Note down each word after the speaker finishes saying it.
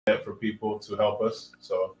for people to help us.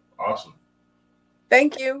 So awesome.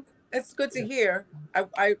 Thank you. It's good to hear.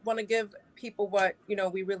 I want to give people what,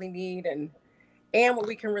 we really need and what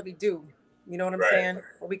we can really do. You know what I'm Right. saying?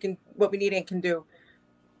 What we need and can do.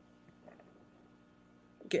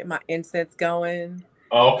 Get my incense going.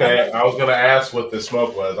 Okay, Hello. I was gonna ask what the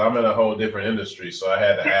smoke was. I'm in a whole different industry, so I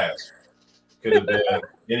had to ask. Could have been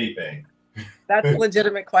anything. That's a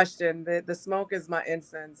legitimate question. The smoke is my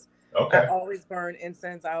incense. I Okay. always burn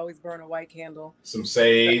incense. I always burn a white candle. Some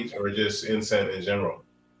sage or just incense in general.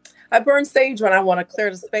 I burn sage when I want to clear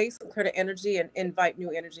the space, clear the energy, and invite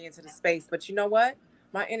new energy into the space. But you know what?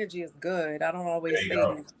 My energy is good. I don't There always you say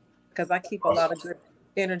go. these because I keep a lot Awesome. of good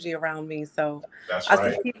energy around me. So That's I see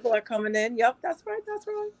right. people are coming in. Yep, that's right. That's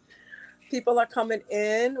right. People are coming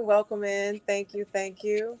in. Welcome in. Thank you. Thank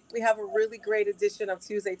you. We have a really great edition of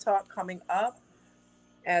Tuesday Talk coming up.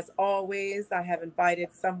 As always, I have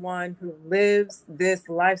invited someone who lives this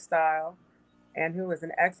lifestyle and who is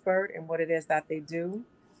an expert in what it is that they do.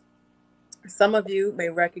 Some of you may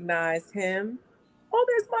recognize him. Oh,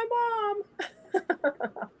 there's my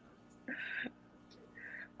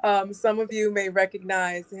mom. Some of you may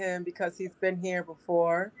recognize him because he's been here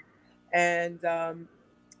before, and um,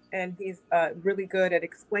 and he's really good at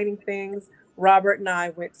explaining things. Robert and I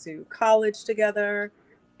went to college together,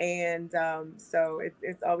 and so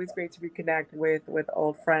it's always great to reconnect with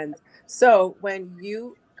old friends. So when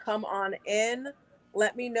you come on in,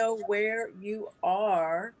 let me know where you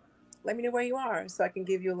are. Let me know where you are so I can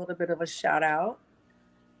give you a little bit of a shout out.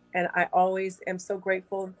 And I always am so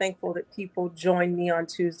grateful and thankful that people join me on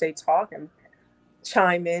Tuesday Talk and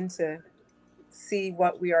chime in to see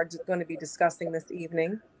what we are going to be discussing this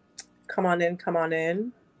evening. Come on in, come on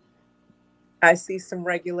in. I see some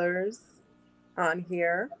regulars on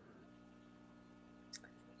here.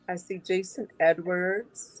 I see Jason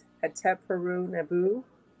Edwards, Atep Peru Nabu,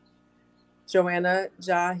 Joanna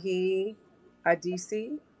Jahi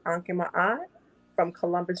Adisi, Ankh from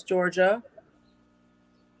Columbus, Georgia,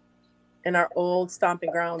 in our old stomping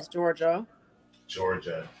grounds, Georgia.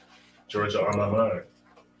 Georgia. Georgia on my mind.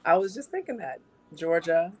 I was just thinking that.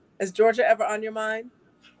 Georgia. Is Georgia ever on your mind?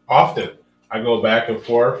 Often I go back and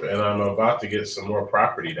forth, and I'm about to get some more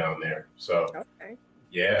property down there. So Okay.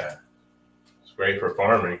 yeah, it's great for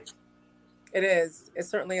farming. It is. It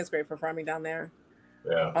certainly is great for farming down there.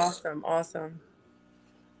 Yeah. Awesome. Awesome.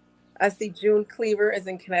 I see June Cleaver is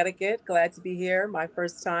in Connecticut. Glad to be here. My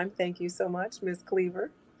first time. Thank you so much, Miss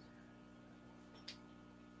Cleaver.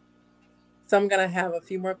 So I'm going to have a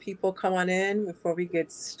few more people come on in before we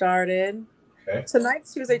get started. Okay.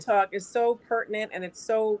 Tonight's Tuesday Talk is so pertinent and it's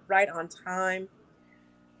so right on time.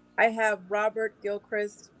 I have Robert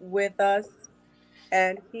Gilchrist with us,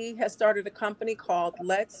 and he has started a company called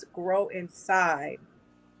Let's Grow Inside.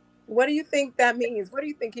 What do you think that means? What do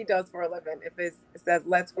you think he does for a living if it says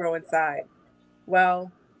Let's Grow Inside?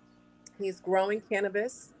 Well, he's growing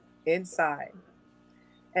cannabis inside.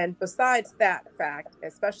 And besides that fact,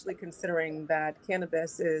 especially considering that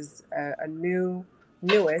cannabis is a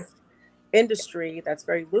newest industry that's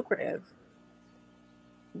very lucrative,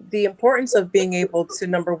 the importance of being able to,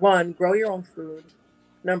 number one, grow your own food,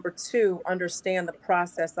 number two, understand the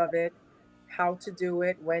process of it, how to do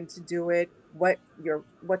it, when to do it, what your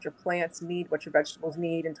plants need, what your vegetables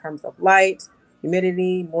need in terms of light,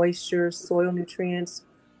 humidity, moisture, soil nutrients,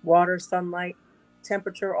 water, sunlight,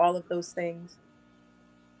 temperature, all of those things.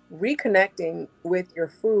 Reconnecting with your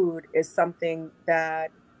food is something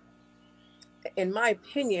that, in my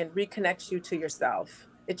opinion, reconnects you to yourself.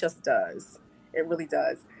 It just does. It really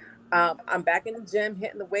does. I'm back in the gym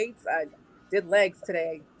hitting the weights. I did legs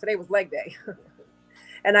today. Today was leg day.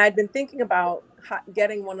 And I'd been thinking about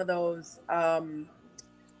getting one of those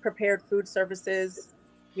prepared food services,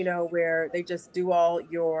 where they just do all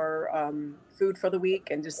your food for the week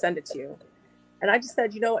and just send it to you. And I just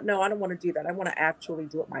said, you know what? No, I don't want to do that. I want to actually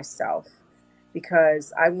do it myself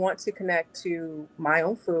because I want to connect to my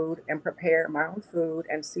own food and prepare my own food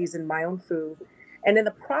and season my own food. And in the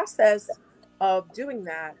process of doing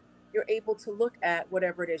that, you're able to look at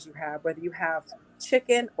whatever it is you have, whether you have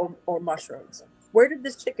chicken or mushrooms. Where did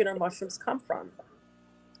this chicken or mushrooms come from?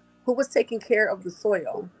 Who was taking care of the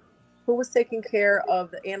soil? Who was taking care of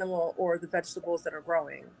the animal or the vegetables that are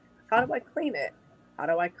growing? How do I clean it? How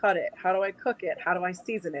do I cut it? How do I cook it? How do I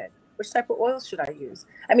season it? Which type of oil should I use?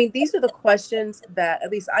 I mean, these are the questions that at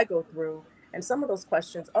least I go through. And some of those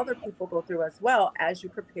questions other people go through as well as you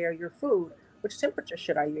prepare your food. Which temperature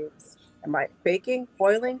should I use? Am I baking,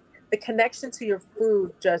 boiling? The connection to your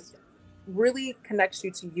food just really connects you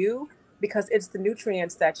to you because it's the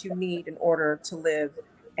nutrients that you need in order to live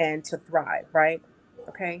and to thrive, right?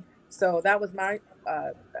 Okay. So that was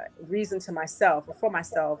reason to myself or for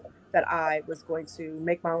myself that I was going to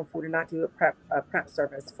make my own food and not do a prep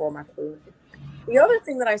service for my food. The other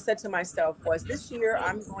thing that I said to myself was this year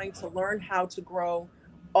I'm going to learn how to grow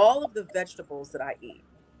all of the vegetables that I eat.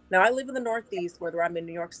 Now I live in the Northeast, whether I'm in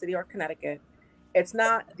New York City or Connecticut. It's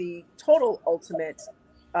not the total ultimate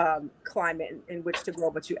climate in which to grow,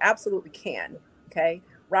 but you absolutely can. Okay.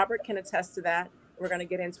 Robert can attest to that. We're going to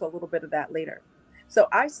get into a little bit of that later. So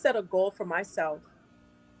I set a goal for myself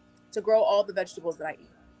to grow all the vegetables that I eat.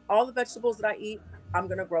 All the vegetables that I eat, I'm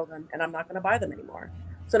going to grow them and I'm not going to buy them anymore.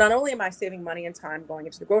 So not only am I saving money and time going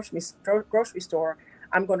into the grocery store,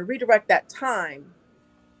 I'm going to redirect that time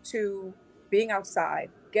to being outside,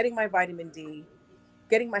 getting my vitamin D,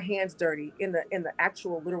 getting my hands dirty in the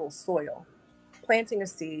actual literal soil, planting a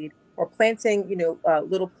seed or planting,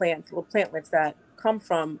 little plantlets that come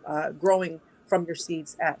from growing from your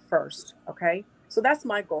seeds at first. Okay. So that's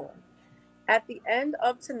my goal. At the end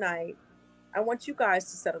of tonight, I want you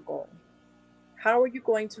guys to set a goal. How are you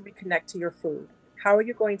going to reconnect to your food? How are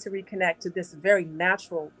you going to reconnect to this very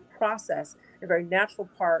natural process, a very natural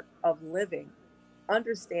part of living,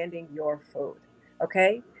 understanding your food?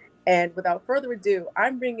 Okay. And without further ado,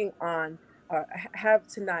 I'm bringing on, have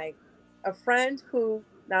tonight a friend who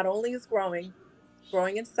not only is growing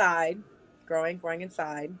inside, growing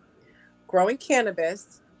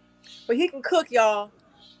cannabis, but he can cook, y'all.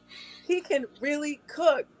 He can really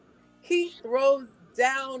cook. He throws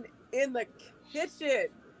down in the kitchen.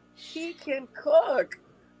 He can cook.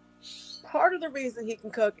 Part of the reason he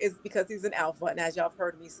can cook is because he's an alpha. And as y'all have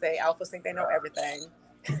heard me say, alphas think they know everything.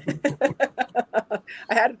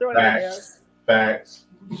 I had to throw it in there. Facts.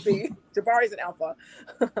 See, Jabari's an alpha.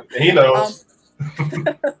 He knows.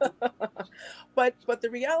 But the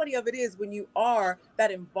reality of it is when you are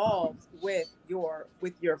that involved with your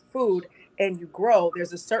food and you grow,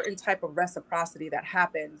 there's a certain type of reciprocity that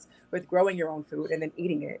happens with growing your own food and then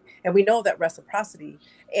eating it. And we know that reciprocity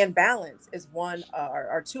and balance is one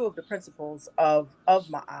are two of the principles of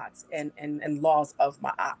Ma'at and laws of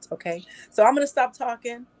Ma'at. Okay, so I'm going to stop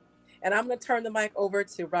talking and I'm going to turn the mic over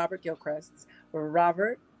to Robert Gilchrist.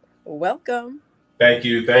 Robert, welcome. Thank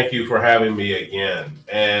you for having me again.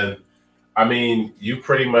 And I mean, you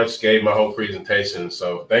pretty much gave my whole presentation,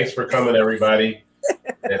 so thanks for coming, everybody.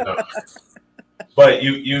 And, but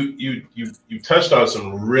you touched on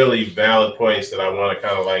some really valid points that I want to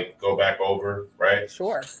kind of like go back over, right?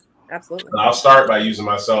 Sure, absolutely. And I'll start by using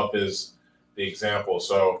myself as the example.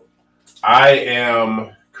 So I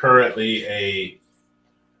am currently a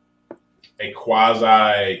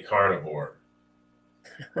quasi carnivore,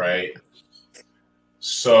 right?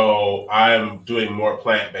 So I'm doing more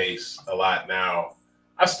plant-based a lot now.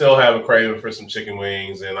 I still have a craving for some chicken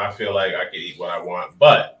wings and I feel like I can eat what I want.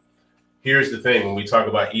 But here's the thing, when we talk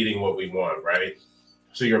about eating what we want, right?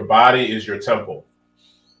 So your body is your temple.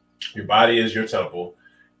 Your body is your temple.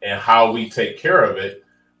 And how we take care of it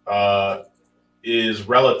is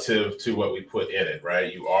relative to what we put in it,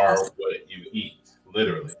 right? You are what you eat,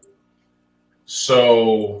 literally.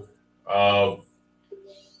 So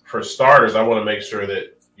for starters, I want to make sure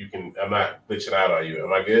that you can, I'm not glitching out on you.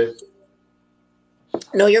 Am I good?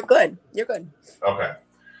 No, you're good. You're good. Okay.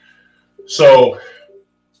 So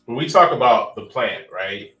when we talk about the plant,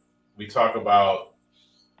 right, we talk about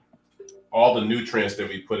all the nutrients that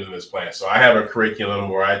we put in this plant. So I have a curriculum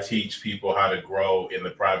where I teach people how to grow in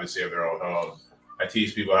the privacy of their own home. I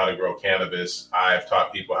teach people how to grow cannabis. I've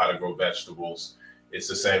taught people how to grow vegetables. It's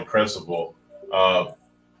the same principle.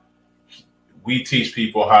 We teach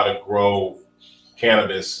people how to grow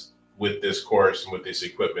cannabis with this course and with this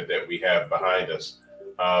equipment that we have behind us.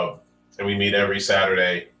 And we meet every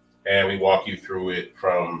Saturday and we walk you through it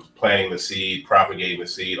from planting the seed, propagating the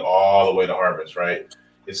seed, all the way to harvest, right?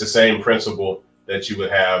 It's the same principle that you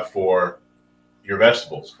would have for your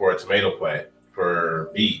vegetables, for a tomato plant,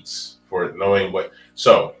 for beets, for knowing what.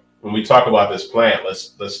 So when we talk about this plant,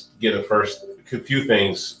 let's get a few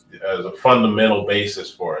things as a fundamental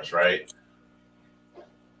basis for us, right?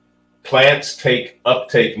 Plants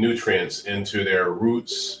uptake nutrients into their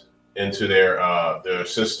roots, into their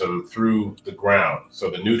system through the ground. So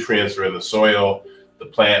the nutrients are in the soil. The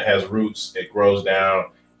plant has roots. It grows down.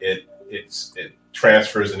 It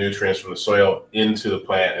transfers the nutrients from the soil into the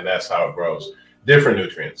plant, and that's how it grows. Different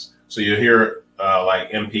nutrients. So you hear like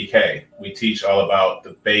NPK. We teach all about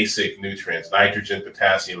the basic nutrients: nitrogen,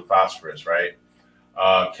 potassium, phosphorus, right?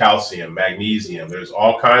 Calcium, magnesium. There's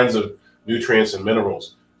all kinds of nutrients and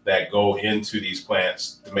minerals that go into these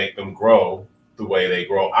plants to make them grow the way they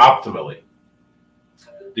grow optimally.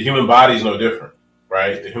 The human body is no different,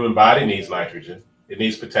 right? The human body needs nitrogen. it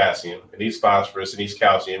needs potassium, it needs phosphorus, it needs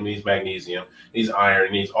calcium, it needs magnesium, it needs iron,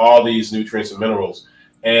 it needs all these nutrients and minerals.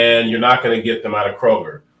 And you're not going to get them out of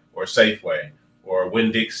Kroger or Safeway or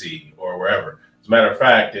Winn-Dixie or wherever. As a matter of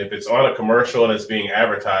fact, if it's on a commercial and it's being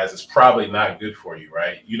advertised, it's probably not good for you,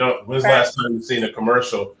 right? You don't. When's the last time you've seen a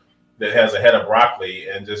commercial that has a head of broccoli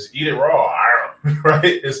and just eat it raw? Right?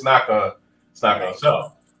 It's not gonna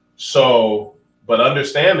sell. So, but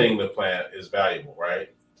understanding the plant is valuable, right?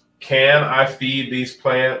 Can I feed these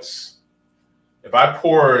plants? If I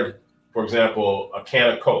poured, for example, a can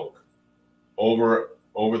of Coke over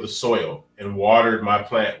the soil and watered my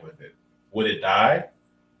plant with it, would it die?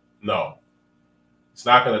 No, it's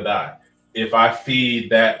not going to die. If I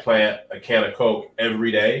feed that plant a can of Coke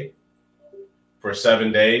every day for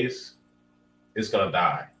 7 days, it's going to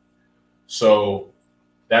die. So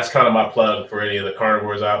that's kind of my plug for any of the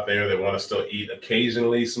carnivores out there that want to still eat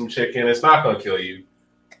occasionally some chicken. It's not going to kill you.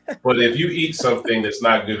 But if you eat something that's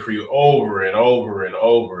not good for you over and over and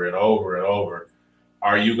over and over and over,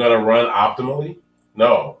 are you going to run optimally?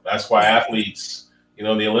 No. That's why athletes, you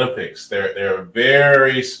know, the Olympics, they're a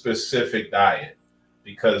very specific diet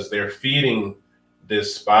because they're feeding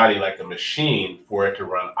this body like a machine for it to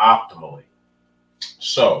run optimally.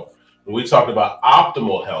 So when we talk about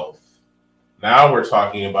optimal health, now we're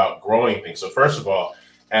talking about growing things. So first of all,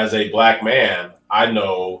 as a Black man, I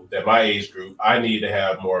know that my age group, I need to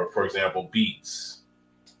have more, for example, beets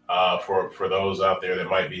for those out there that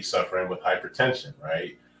might be suffering with hypertension,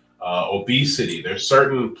 right? Obesity. There's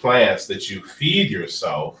certain plants that you feed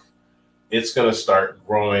yourself, it's going to start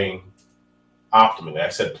growing optimally. I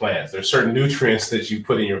said plants. There's certain nutrients that you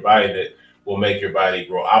put in your body that will make your body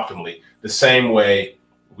grow optimally. The same way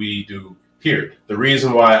we do here. The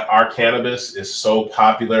reason why our cannabis is so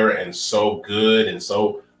popular and so good and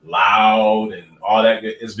so loud and all that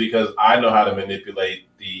good is because I know how to manipulate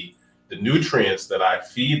the nutrients that I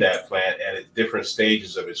feed that plant at different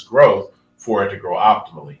stages of its growth for it to grow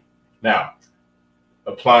optimally. Now,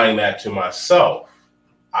 applying that to myself,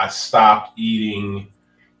 I stopped eating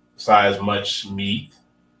as much meat.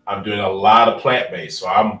 I'm doing a lot of plant-based. So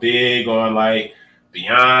I'm big on like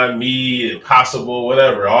Beyond Meat, Impossible,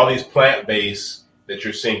 whatever, all these plant-based that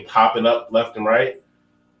you're seeing popping up left and right.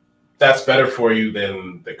 That's better for you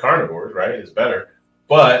than the carnivores, right? It's better.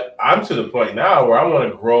 But I'm to the point now where I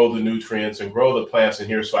want to grow the nutrients and grow the plants in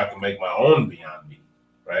here so I can make my own Beyond Meat,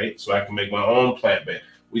 right? So I can make my own plant-based.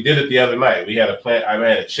 We did it the other night. We had a plant, I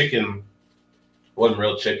had a chicken, wasn't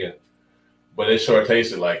real chicken, but it sure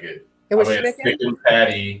tasted like it. It was chicken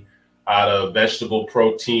patty out of vegetable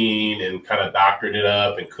protein and kind of doctored it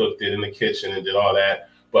up and cooked it in the kitchen and did all that.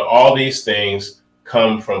 But all these things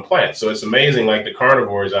come from plants. So it's amazing, like the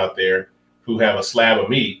carnivores out there who have a slab of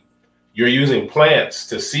meat, you're using plants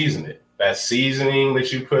to season it. That seasoning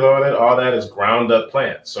that you put on it, all that is ground up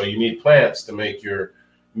plants. So you need plants to make your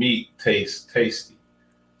meat taste tasty.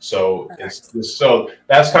 So so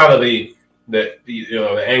that's kind of the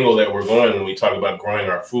angle that we're going when we talk about growing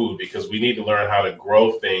our food, because we need to learn how to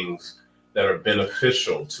grow things that are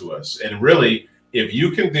beneficial to us. And really, if you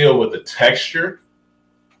can deal with the texture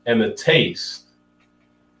and the taste,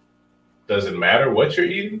 doesn't matter what you're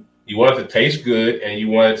eating. You want it to taste good and you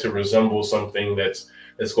want it to resemble something that's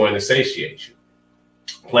going to satiate you.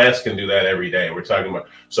 Plants can do that every day. We're talking about,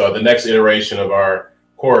 so the next iteration of our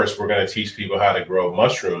course, we're going to teach people how to grow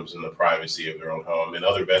mushrooms in the privacy of their own home and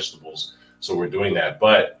other vegetables. So we're doing that.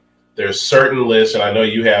 But there's certain lists, and I know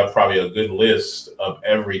you have probably a good list of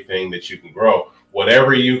everything that you can grow.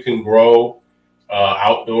 Whatever you can grow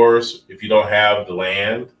outdoors, if you don't have the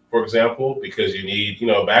land, for example, because you need,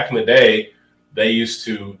 back in the day, they used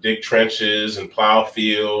to dig trenches and plow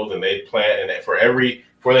field, and they'd plant, and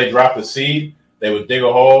before they drop the seed, they would dig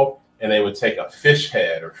a hole and they would take a fish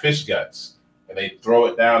head or fish guts and they'd throw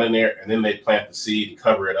it down in there, and then they'd plant the seed and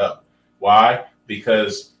cover it up. Why?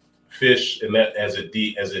 Because fish, and that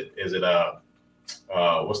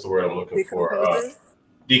what's the word I'm looking for?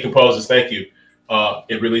 Decomposes. Thank you.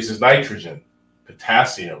 It releases nitrogen,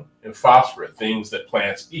 potassium, and phosphorus, things that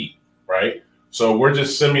plants eat, right? So we're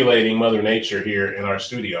just simulating Mother Nature here in our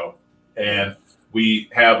studio, and we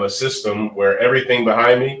have a system where everything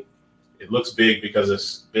behind me, it looks big because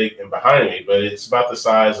it's big and behind me, but it's about the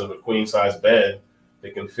size of a queen size bed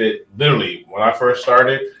that can fit. Literally, when I first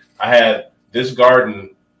started, I had this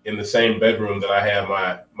garden in the same bedroom that I had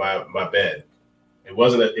my bed. It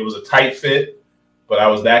was a tight fit, but I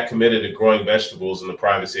was that committed to growing vegetables in the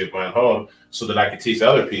privacy of my own home so that I could teach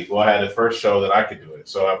other people. I had to first show that I could do it.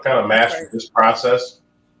 So I've kind of mastered this process,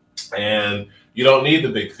 and you don't need the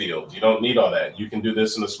big field. You don't need all that. You can do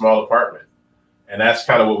this in a small apartment. And that's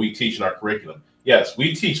kind of what we teach in our curriculum. yes,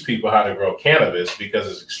 we teach people how to grow cannabis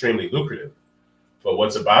because it's extremely lucrative. But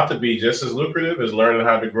what's about to be just as lucrative is learning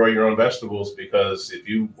how to grow your own vegetables, because if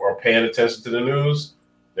you are paying attention to the news,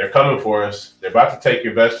 they're coming for us. They're about to take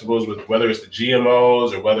your vegetables, with whether it's the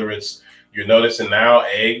GMOs or whether it's, you're noticing now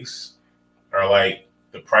eggs are like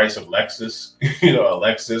the price of Lexus, you know, a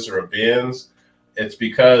Lexus or a Benz. It's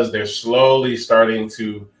because they're slowly starting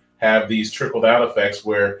to have these trickle down effects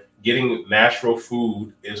where getting natural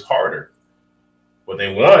food is harder. What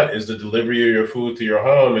they want is the delivery of your food to your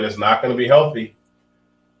home, and it's not going to be healthy.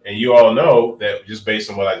 And you all know that, just based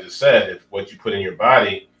on what I just said, if what you put in your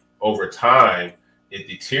body over time, it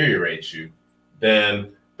deteriorates you,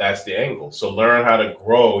 then that's the angle. So learn how to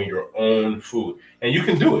grow your own food. And you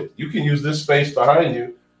can do it. You can use this space behind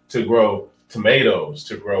you to grow tomatoes,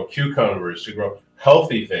 to grow cucumbers, to grow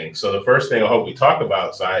healthy things. So the first thing I hope we talk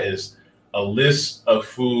about, Si, is a list of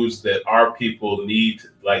foods that our people need,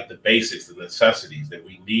 like the basics, the necessities that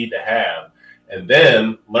we need to have, and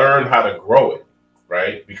then learn how to grow it.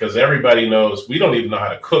 Right? Because everybody knows, we don't even know how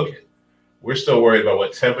to cook it. We're still worried about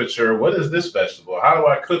what temperature, what is this vegetable? How do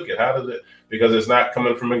I cook it? How does it, because it's not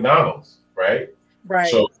coming from McDonald's, right? Right.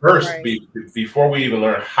 So first, right. Before we even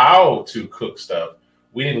learn how to cook stuff,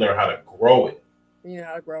 we need to learn how to grow it. You know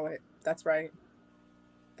how to grow it. That's right.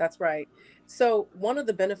 That's right. So one of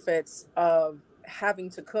the benefits of having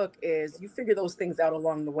to cook is you figure those things out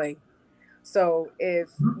along the way. So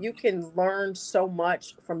if you can learn so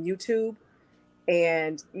much from YouTube,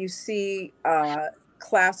 and you see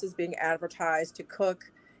classes being advertised to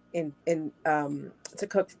cook vegan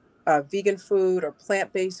food or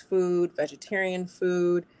plant-based food, vegetarian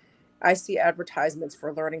food. I see advertisements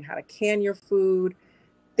for learning how to can your food.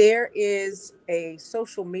 There is a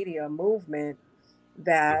social media movement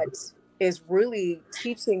that is really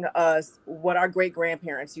teaching us what our great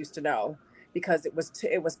grandparents used to know, because it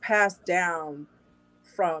was passed down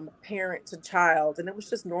from parent to child, and it was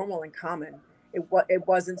just normal and common. It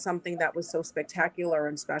wasn't something that was so spectacular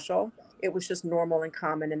and special. It was just normal and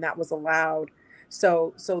common, and that was allowed.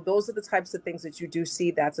 So those are the types of things that you do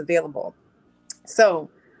see that's available. So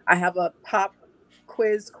I have a pop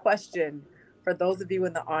quiz question for those of you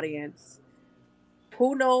in the audience.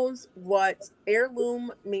 Who knows what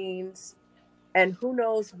heirloom means, and who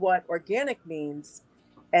knows what organic means?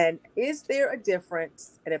 And is there a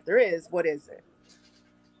difference? And if there is, what is it?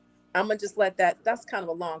 I'm going to just that's kind of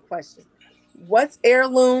a long question. What's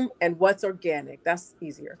heirloom and what's organic? That's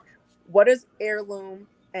easier. What is heirloom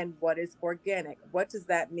and what is organic? What does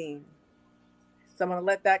that mean? So I'm going to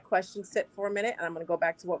let that question sit for a minute, and I'm going to go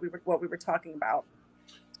back to what we were talking about.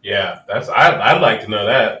 Yeah, I'd like to know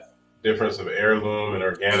that difference of heirloom and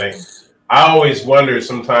organic. I always wonder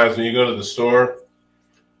sometimes when you go to the store,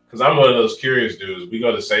 because I'm one of those curious dudes. We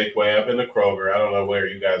go to Safeway, I've been to Kroger. I don't know where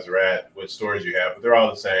you guys are at, what stores you have, but they're all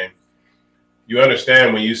the same. You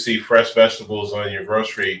understand when you see fresh vegetables on your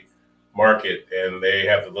grocery market and they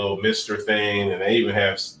have the little mister thing, and they even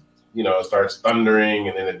have, you know, it starts thundering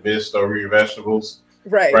and then it mists over your vegetables.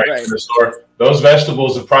 Right. In the store. Those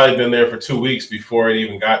vegetables have probably been there for 2 weeks before it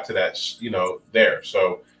even got to that, you know, there.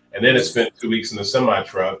 So, and then it spent 2 weeks in the semi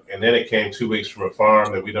truck, and then it came 2 weeks from a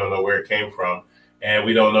farm that we don't know where it came from, and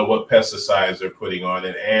we don't know what pesticides they're putting on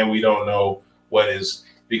it, and we don't know what is,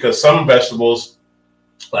 because some vegetables,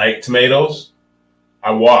 like tomatoes,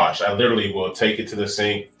 I literally will take it to the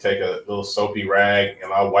sink, take a little soapy rag,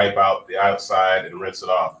 and I'll wipe out the outside and rinse it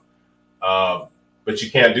off. But you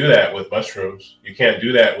can't do that with mushrooms. You can't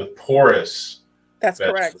do that with porous. That's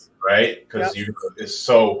correct. Right? Because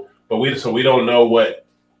we don't know what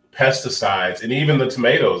pesticides, and even the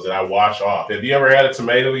tomatoes that I wash off. Have you ever had a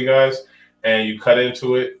tomato, you guys, and you cut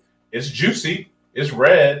into it? It's juicy, it's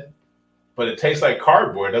red, but it tastes like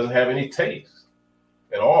cardboard. It doesn't have any taste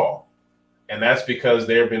at all. And that's because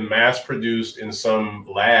they've been mass produced in some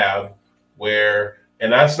lab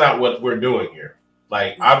and that's not what we're doing here.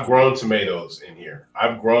 Like, I've grown tomatoes in here.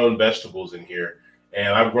 I've grown vegetables in here, and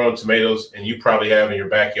I've grown tomatoes, and you probably have in your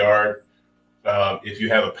backyard. If you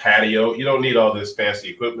have a patio, you don't need all this fancy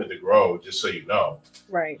equipment to grow, just so you know.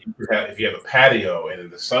 Right. If you have a patio and then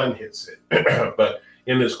the sun hits it. But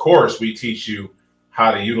in this course, we teach you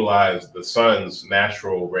how to utilize the sun's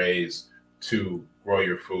natural rays to grow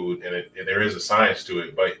your food, and there is a science to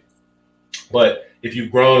it. But if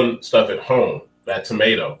you've grown stuff at home, that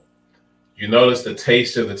tomato, you notice the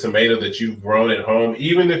taste of the tomato that you've grown at home,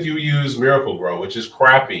 even if you use Miracle Grow, which is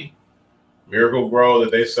crappy. Miracle Grow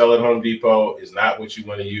that they sell at Home Depot is not what you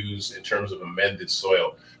want to use in terms of amended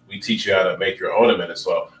soil. We teach you how to make your own amended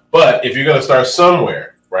soil. But if you're going to start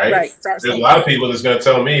somewhere, right? There's a lot of people that's going to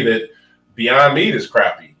tell me that Beyond Meat is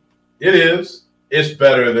crappy. It is. it's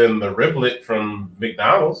better than the riblet from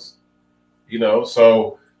McDonald's, you know.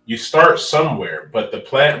 So you start somewhere, but the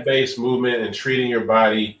plant-based movement and treating your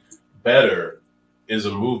body better is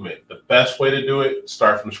a movement. The best way to do it,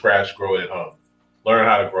 start from scratch, grow it at home. Learn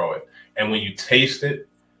how to grow it. And when you taste it,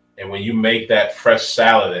 and when you make that fresh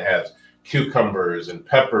salad that has cucumbers and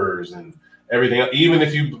peppers and everything, even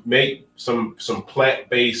if you make some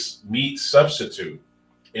plant-based meat substitute,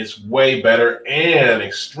 it's way better and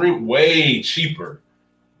way cheaper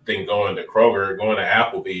than going to Kroger, going to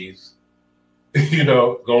Applebee's, you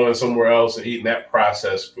know, going somewhere else and eating that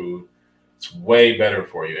processed food. It's way better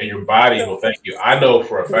for you, and your body will thank you. I know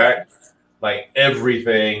for a fact, like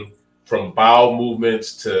everything from bowel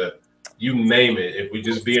movements to you name it. If we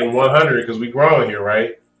just be in 100, because we growing here,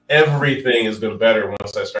 right? Everything has been better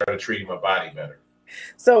once I started treating my body better.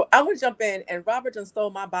 So I would jump in, and Robert just stole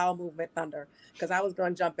my bowel movement thunder, because I was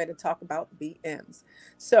going to jump in and talk about BMs.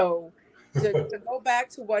 So to go back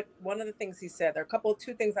to what one of the things he said, there are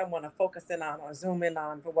two things I want to focus in on or zoom in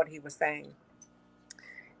on for what he was saying.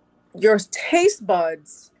 Your taste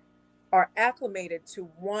buds are acclimated to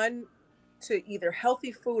either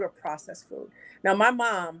healthy food or processed food. Now, my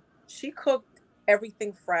mom, she cooked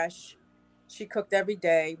everything fresh. She cooked every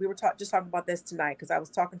day. We were just talking about this tonight, because I was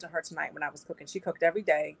talking to her tonight when I was cooking. She cooked every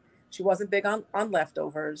day. She wasn't big on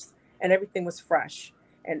leftovers, and everything was fresh.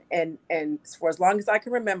 And for as long as I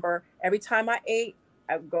can remember, every time I ate,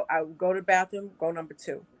 I would go to the bathroom, go number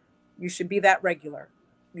 2. You should be that regular.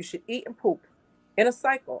 You should eat and poop in a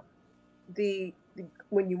cycle.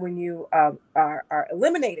 When you are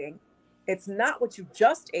eliminating, it's not what you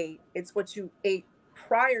just ate, it's what you ate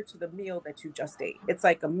prior to the meal that you just ate. It's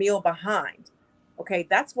like a meal behind. Okay,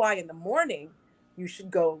 that's why in the morning you should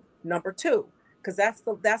go number 2, because that's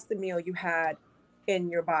the meal you had in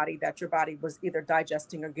your body that your body was either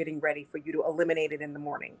digesting or getting ready for you to eliminate it in the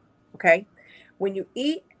morning. Okay, when you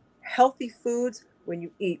eat healthy foods, when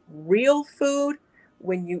you eat real food,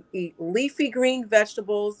 when you eat leafy green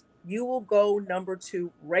vegetables, you will go number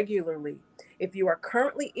 2 regularly. If you are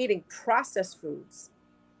currently eating processed foods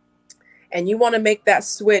and you want to make that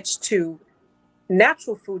switch to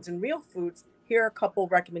natural foods and real foods, here are a couple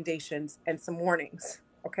recommendations and some warnings,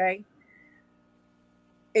 okay?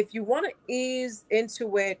 If you want to ease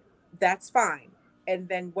into it, that's fine. And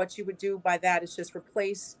then what you would do by that is just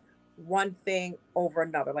replace one thing over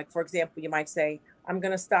another. Like, for example, you might say, I'm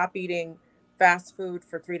going to stop eating fast food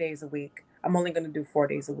for 3 days a week. I'm only going to do 4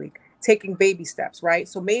 days a week. Taking baby steps, right?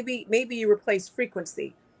 So maybe you replace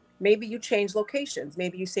frequency. Maybe you change locations.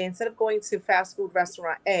 Maybe you say, instead of going to fast food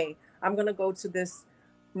restaurant A, I'm going to go to this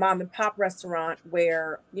mom and pop restaurant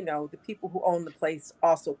where, you know, the people who own the place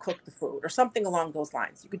also cook the food, or something along those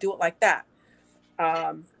lines. You could do it like that.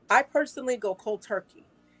 I personally go cold turkey.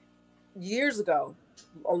 Years ago,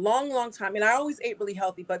 a long time, and I always ate really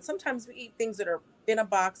healthy, but sometimes we eat things that are in a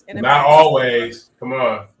box, in a Not bag. always. Come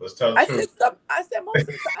on, let's tell the truth. I said most of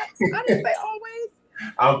the time. I didn't say always.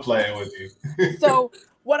 I'm playing with you. So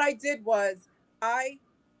what I did was I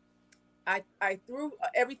threw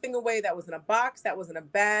everything away that was in a box, that was in a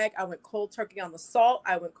bag. I went cold turkey on the salt.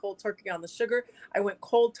 I went cold turkey on the sugar. I went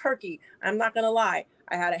cold turkey. I'm not going to lie.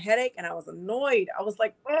 I had a headache and I was annoyed. I was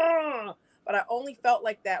like, ugh. But I only felt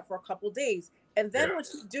like that for a couple of days. And then what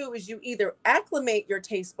you do is you either acclimate your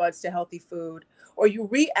taste buds to healthy food, or you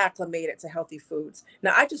reacclimate it to healthy foods.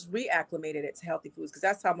 Now, I just reacclimated it to healthy foods because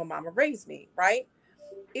that's how my mama raised me, right?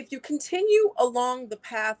 If you continue along the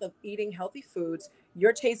path of eating healthy foods,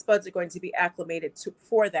 your taste buds are going to be acclimated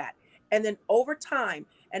for that. And then over time,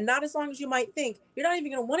 and not as long as you might think, you're not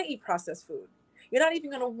even going to want to eat processed food. You're not even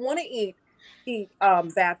going to want to eat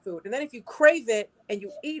bad food. And then if you crave it and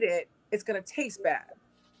you eat it, it's going to taste bad.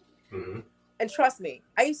 Mm-hmm. And trust me,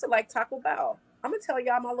 I used to like Taco Bell. I'm going to tell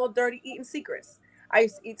y'all my little dirty eating secrets. I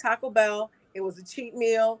used to eat Taco Bell. It was a cheat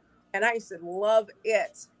meal, and I used to love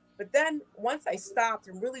it. But then once I stopped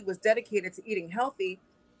and really was dedicated to eating healthy,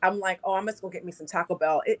 I'm like, oh, I'm just going to get me some Taco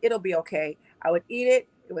Bell. It'll be okay. I would eat it.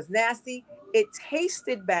 It was nasty. It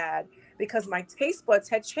tasted bad because my taste buds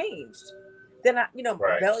had changed. Then,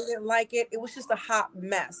 my belly didn't like it. It was just a hot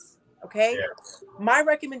mess. Okay. Yeah. My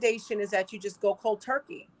recommendation is that you just go cold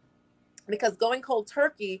turkey, because going cold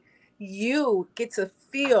turkey, you get to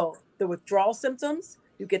feel the withdrawal symptoms.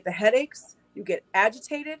 You get the headaches. You get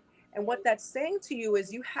agitated. And what that's saying to you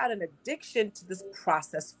is you had an addiction to this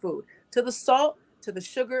processed food, to the salt, to the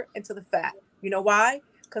sugar, and to the fat. You know why?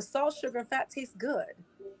 Because salt, sugar, and fat taste good.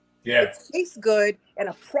 Yeah. It tastes good in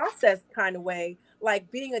a processed kind of way, like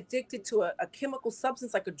being addicted to a chemical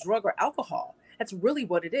substance like a drug or alcohol. That's really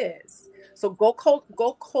what it is. So go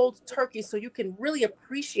cold turkey so you can really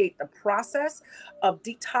appreciate the process of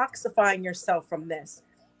detoxifying yourself from this.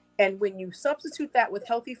 And when you substitute that with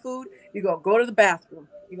healthy food, you're gonna go to the bathroom.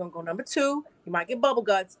 You're gonna go number two. You might get bubble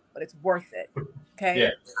guts, but it's worth it. Okay. Yeah.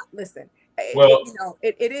 Listen, Well,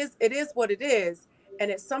 it is what it is, and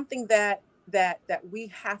it's something that we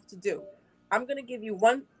have to do. I'm gonna give you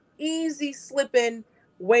one easy slip in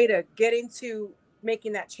way to get into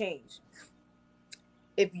making that change.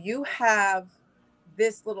 If you have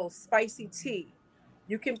this little spicy tea,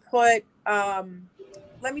 you can put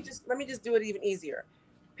let me just do it even easier.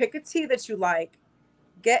 Pick a tea that you like,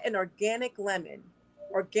 get an organic lemon.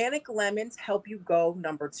 Organic lemons help you go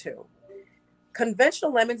number two.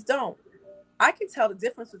 Conventional lemons don't. I can tell the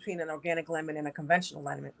difference between an organic lemon and a conventional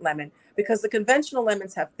lemon because the conventional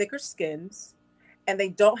lemons have thicker skins and they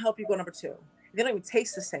don't help you go number two. They don't even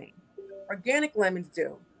taste the same. Organic lemons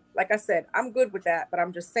do. Like I said, I'm good with that, but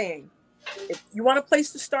I'm just saying, if you want a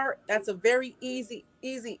place to start, that's a very easy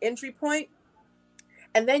entry point.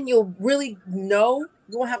 And then you'll really know,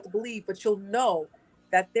 you won't have to believe, but you'll know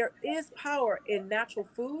that there is power in natural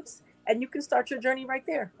foods and you can start your journey right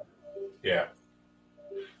there. Yeah.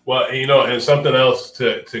 Well, and something else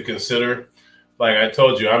to consider, like I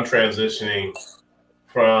told you, I'm transitioning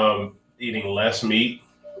from eating less meat,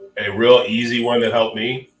 a real easy one that helped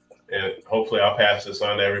me. And hopefully I'll pass this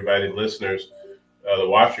on to everybody, the listeners, the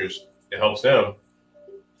watchers, it helps them.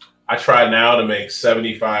 I try now to make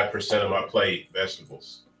 75% of my plate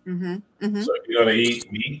vegetables. Mm-hmm. Mm-hmm. So if you're going to eat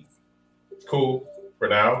meat, cool for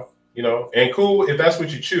now, and cool if that's what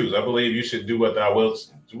you choose. I believe you should do what thou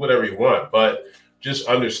wilt, do whatever you want, but just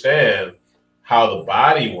understand how the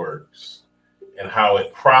body works and how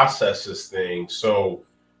it processes things so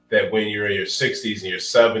that when you're in your 60s and your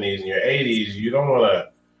 70s and your 80s, you don't want to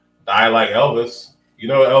die like Elvis.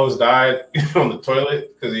 Elvis died on the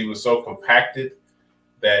toilet because he was so compacted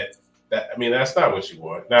that that's not what you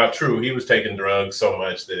want. Now, true, he was taking drugs so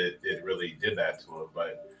much that it really did that to him.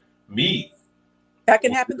 But meat, that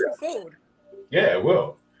can happen through food. Yeah, it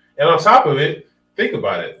will. And on top of it, think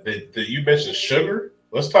about it. That you mentioned sugar.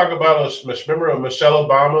 Let's talk about remember Michelle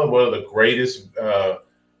Obama, one of the greatest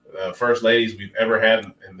first ladies we've ever had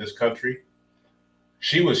in this country.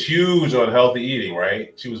 She was huge on healthy eating,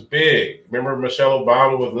 right? She was big. Remember Michelle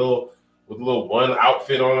Obama with a little one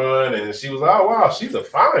outfit on, and she was, oh wow, she's a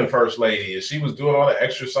fine first lady, and she was doing all the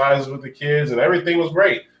exercises with the kids, and everything was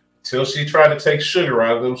great until she tried to take sugar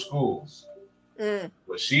out of them schools.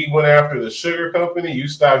 But she went after the sugar company. You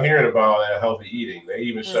stop hearing about all that healthy eating. They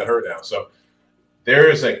even shut her down. So there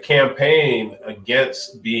is a campaign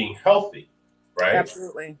against being healthy, right?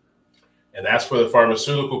 Absolutely. And that's where the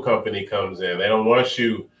pharmaceutical company comes in. They don't want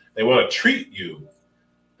you. They want to treat you.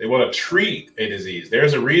 They want to treat a disease.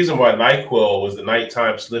 There's a reason why NyQuil was the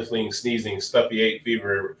nighttime sniffling, sneezing, stuffy ache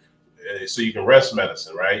fever, so you can rest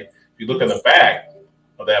medicine, right? If you look in the back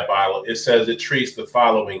of that bottle, it says it treats the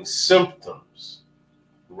following symptoms: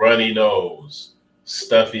 runny nose,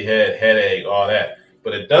 stuffy head, headache, all that.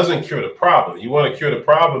 But it doesn't cure the problem. You want to cure the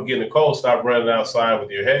problem of getting a cold, stop running outside with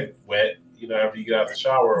your head wet, after you get out the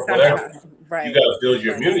shower or whatever. Right. You got to build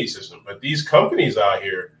your immunity system. But these companies out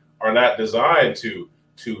here are not designed to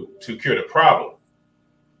cure the problem,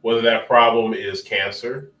 whether that problem is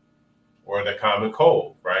cancer or the common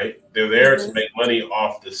cold, right? They're there to make money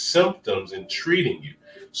off the symptoms and treating you.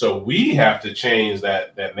 So we have to change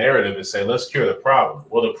that narrative and say, let's cure the problem.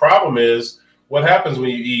 Well, the problem is what happens when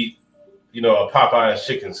you eat, a Popeye's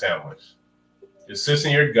chicken sandwich. It sits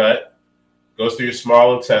in your gut, goes through your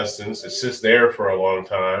small intestines. It sits there for a long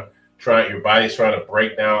time. Your body's trying to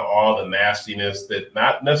break down all the nastiness that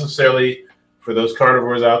not necessarily, for those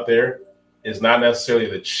carnivores out there, is not necessarily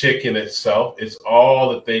the chicken itself. It's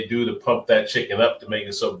all that they do to pump that chicken up to make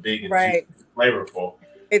it so big and flavorful.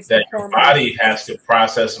 It's that your body has to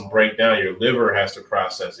process and break down. Your liver has to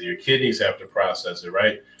process it. Your kidneys have to process it,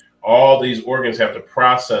 right? All these organs have to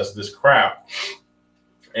process this crap.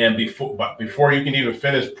 And before you can even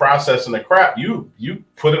finish processing the crap, you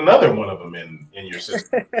put another one of them in your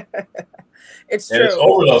system. It's and true. It's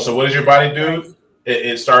overload. So what does your body do?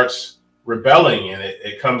 It starts rebelling, and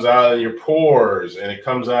it comes out in your pores, and it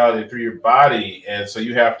comes out through your body. And so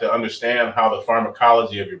you have to understand how the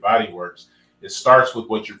pharmacology of your body works. It starts with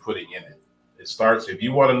what you're putting in it. It starts, if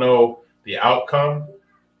you want to know the outcome,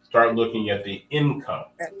 start looking at the income,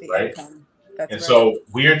 right? So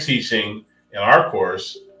we are teaching in our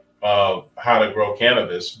course of how to grow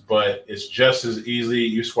cannabis, but it's just as easy.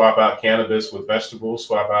 You swap out cannabis with vegetables,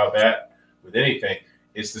 swap out that with anything.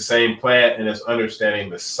 It's the same plant, and it's understanding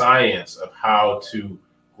the science of how to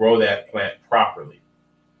grow that plant properly.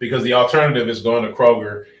 because the alternative is going to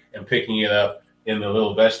Kroger and picking it up in the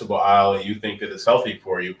little vegetable aisle, and you think that it's healthy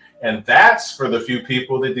for you. And that's for the few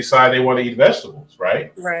people that decide they want to eat vegetables,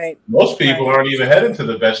 right? Right. Most people aren't even heading to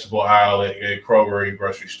the vegetable aisle at Kroger or a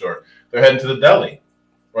grocery store. They're heading to the deli,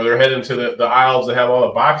 or they're heading to the aisles that have all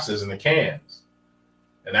the boxes and the cans.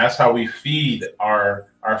 And that's how we feed our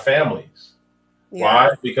families. Yes. Why?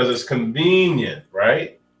 Because it's convenient,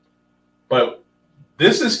 right? But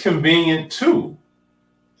this is convenient too.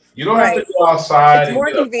 You don't have to go outside and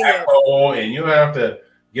get a backhoe, and you don't have to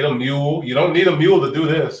get a mule. You don't need a mule to do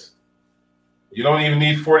this. You don't even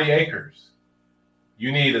need 40 acres.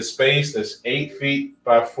 You need a space that's 8 feet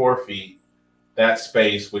by 4 feet, that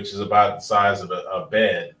space, which is about the size of a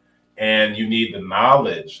bed. And you need the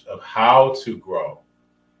knowledge of how to grow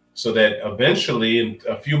so that eventually in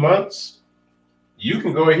a few months, you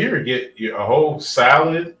can go here and get a whole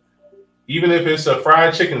salad. Even if it's a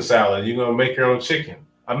fried chicken salad, you're going to make your own chicken.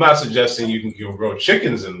 I'm not suggesting you can grow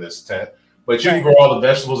chickens in this tent, but you can grow all the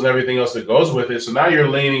vegetables and everything else that goes with it. So now you're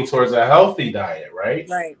leaning towards a healthy diet, right?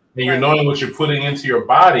 Right. And you're knowing what you're putting into your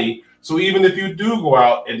body. So even if you do go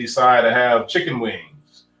out and decide to have chicken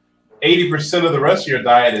wings, 80% of the rest of your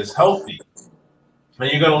diet is healthy, and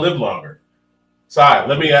you're going to live longer. Sai,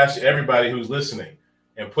 let me ask everybody who's listening,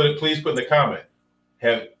 and please put in the comment.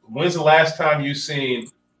 When's the last time you've seen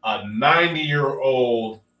a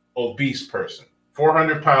 90-year-old obese person?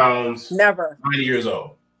 400 pounds. Never. 90 years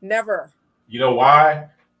old. Never. You know why?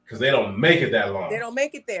 Because they don't make it that long. They don't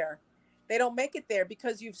make it there. They don't make it there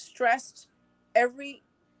because you've stressed every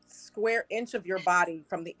square inch of your body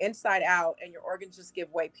from the inside out, and your organs just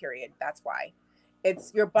give way, period. That's why.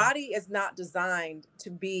 Your body is not designed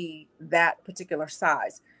to be that particular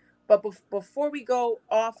size. But before we go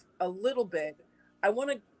off a little bit, I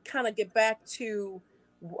want to kind of get back to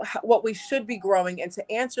what we should be growing and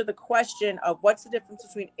to answer the question of what's the difference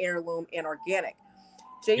between heirloom and organic.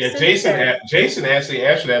 Jason actually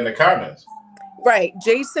answered that in the comments. Right.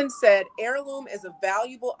 Jason said heirloom is a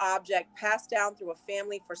valuable object passed down through a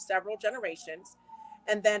family for several generations.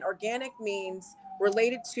 And then organic means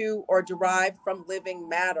related to or derived from living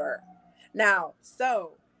matter. Now,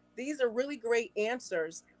 so these are really great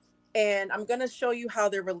answers, and I'm going to show you how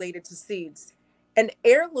they're related to seeds. An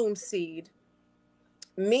heirloom seed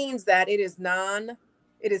means that it is non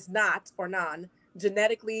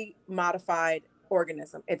genetically modified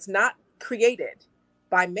organism. It's not created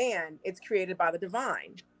by man, it's created by the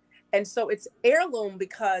divine. And so it's heirloom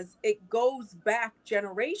because it goes back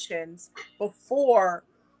generations before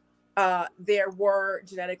there were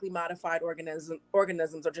genetically modified organisms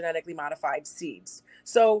or genetically modified seeds.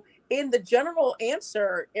 So in the general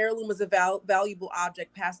answer, heirloom is a valuable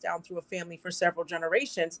object passed down through a family for several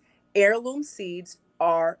generations. Heirloom seeds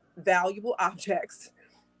are valuable objects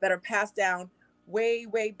that are passed down way,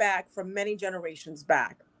 way back from many generations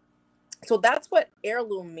back. So that's what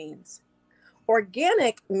heirloom means.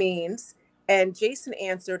 Organic means, and Jason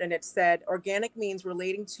answered, and it said, organic means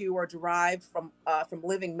relating to or derived from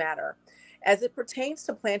living matter. As it pertains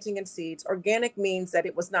to planting and seeds, organic means that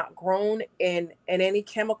it was not grown in any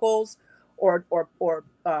chemicals or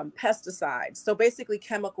pesticides. So basically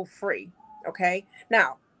chemical free. Okay.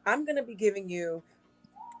 Now I'm going to be giving you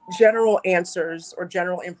general answers or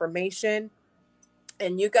general information,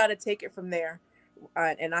 and you got to take it from there.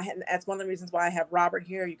 And that's one of the reasons why I have Robert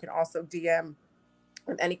here. You can also DM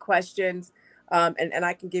with any questions, and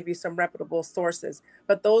I can give you some reputable sources.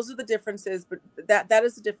 But those are the differences. But that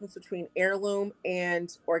is the difference between heirloom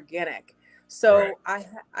and organic. So right.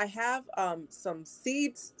 I have some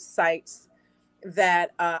seeds sites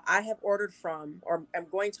that I have ordered from, or I'm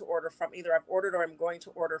going to order from. Either I've ordered or I'm going to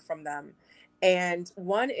order from them. And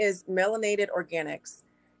one is Melanated Organics.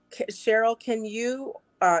 Cheryl, can you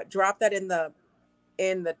drop that in the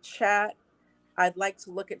chat? I'd like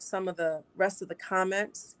to look at some of the rest of the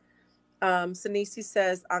comments. Sanisi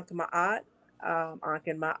says Ankh Ma'at.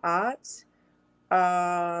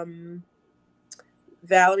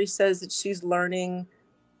 Valerie says that she's learning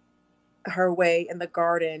her way in the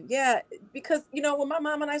garden. Yeah, because when my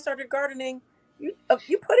mom and I started gardening, you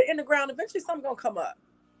put it in the ground, eventually something's gonna come up.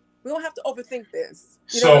 We don't have to overthink this.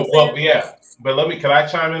 But can I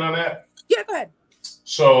chime in on that? Yeah, go ahead.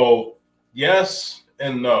 So yes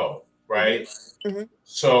and no, right? Mm-hmm.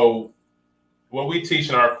 So what we teach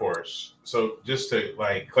in our course, so just to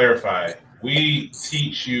clarify, we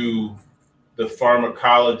teach you the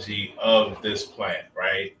pharmacology of this plant,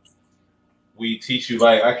 right? We teach you,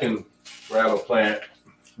 I can grab a plant.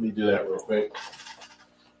 Let me do that real quick.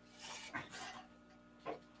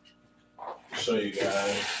 Show you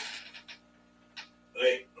guys.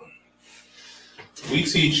 We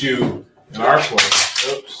teach you in our course.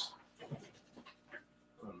 Oops.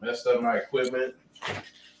 I messed up my equipment.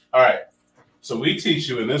 All right. So we teach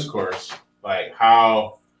you in this course, like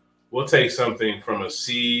how we'll take something from a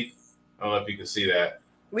seed. I don't know if you can see that.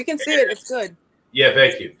 We can see it. It's good. Yeah,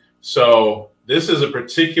 thank you. So this is a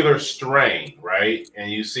particular strain, right?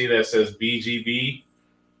 And you see that says BGB.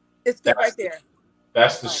 It's good right there.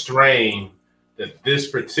 That's the strain that this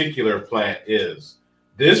particular plant is.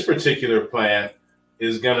 This particular plant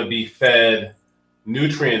is going to be fed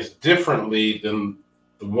nutrients differently than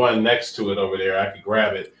the one next to it over there. I could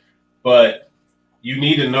grab it. But you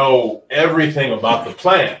need to know everything about the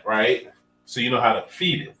plant, right? So you know how to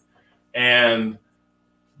feed it. And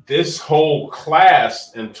this whole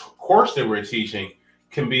class and course that we're teaching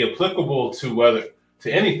can be applicable to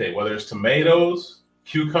anything, whether it's tomatoes,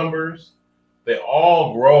 cucumbers. They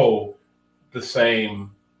all grow the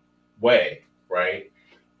same way, right?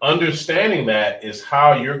 Understanding that is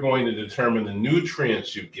how you're going to determine the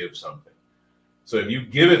nutrients you give something. So if you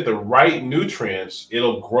give it the right nutrients,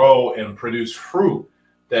 it'll grow and produce fruit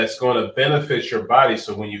that's going to benefit your body.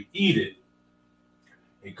 So when you eat it,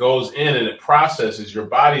 it goes in and it processes. Your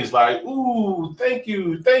body's like, ooh, thank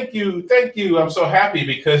you, thank you, thank you. I'm so happy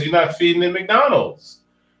because you're not feeding it McDonald's.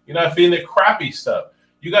 You're not feeding it crappy stuff.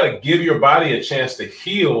 You got to give your body a chance to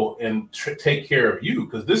heal and take care of you,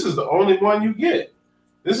 because this is the only one you get.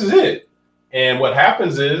 This is it. And what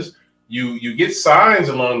happens is you get signs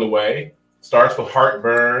along the way. Starts with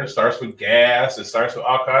heartburn, starts with gas, it starts with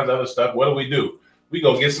all kinds of other stuff. What do? We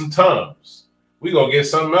go get some Tums. We go get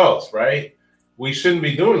something else, right? We shouldn't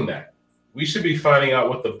be doing that. We should be finding out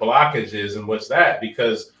what the blockage is and what's that,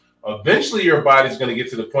 because eventually your body's going to get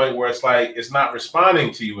to the point where it's like it's not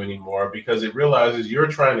responding to you anymore because it realizes you're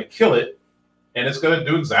trying to kill it, and it's going to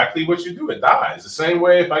do exactly what you do. It dies. The same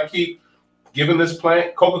way if I keep giving this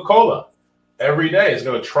plant Coca-Cola every day, it's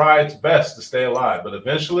going to try its best to stay alive, but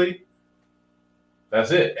eventually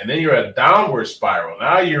that's it. And then you're a downward spiral.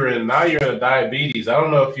 Now you're in a diabetes. I don't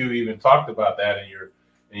know if you even talked about that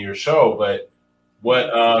in your show, but what's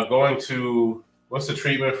the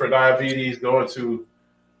treatment for diabetes? Going to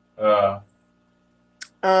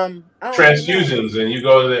transfusions, and you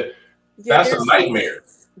go to the, that's a nightmare.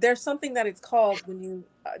 There's something that it's called when you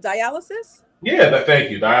dialysis. Yeah,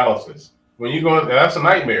 thank you, dialysis. When you go, that's a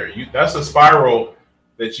nightmare. That's a spiral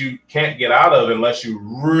that you can't get out of unless you're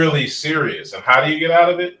really serious. And how do you get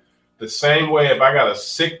out of it? The same way, if I got a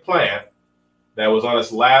sick plant that was on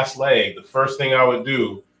its last leg, the first thing I would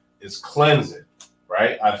do is cleanse it,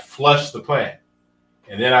 right? I'd flush the plant.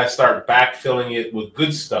 And then I start backfilling it with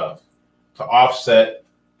good stuff to offset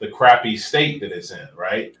the crappy state that it's in,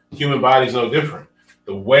 right? Human body's no different.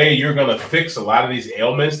 The way you're going to fix a lot of these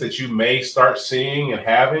ailments that you may start seeing and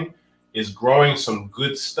having is growing some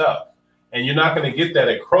good stuff. And you're not going to get that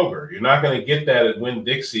at Kroger. You're not going to get that at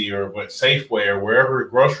Winn-Dixie or Safeway or wherever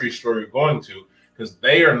grocery store you're going to, because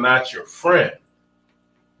they are not your friend.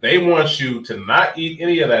 They want you to not eat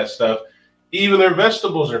any of that stuff. Even their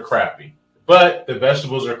vegetables are crappy. But the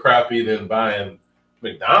vegetables are crappy than buying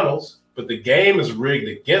McDonald's. But the game is rigged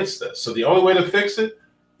against us. So the only way to fix it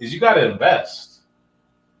is you got to invest.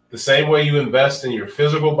 The same way you invest in your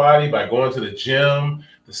physical body by going to the gym,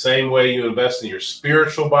 the same way you invest in your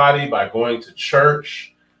spiritual body by going to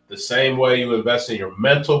church, the same way you invest in your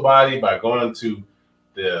mental body by going to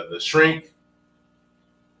the shrink.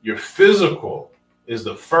 Your physical is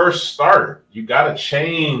the first starter. You got to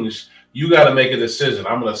change. You got to make a decision.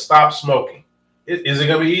 I'm going to stop smoking. Is it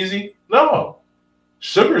going to be easy? No.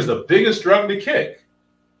 Sugar is the biggest drug to kick.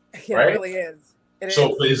 It right? really is.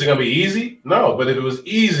 So is it going to be easy? No. But if it was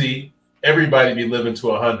easy, everybody be living to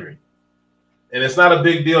 100. And it's not a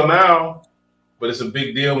big deal now, but it's a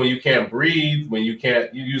big deal when you can't breathe, when you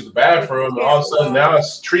use the bathroom, and all of a sudden now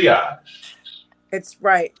it's triage. It's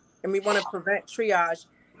right. And we want to prevent triage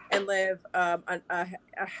and live a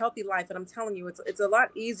healthy life. And I'm telling you, it's a lot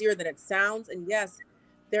easier than it sounds. And yes,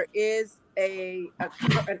 there is an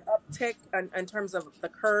uptick in terms of the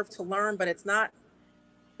curve to learn, but it's not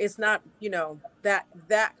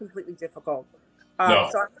that completely difficult. No.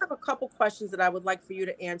 So I have a couple questions that I would like for you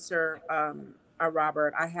to answer,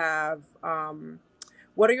 Robert. I have,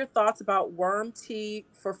 what are your thoughts about worm tea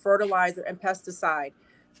for fertilizer and pesticide?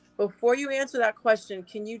 Before you answer that question,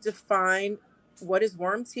 can you define what is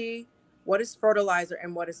worm tea, what is fertilizer,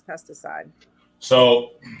 and what is pesticide?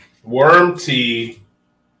 So worm tea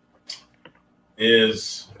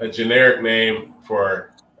is a generic name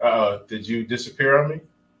for, did you disappear on me?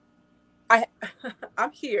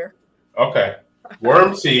 I'm here. Okay.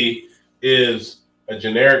 Worm tea is a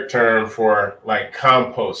generic term for like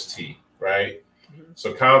compost tea, right? Mm-hmm.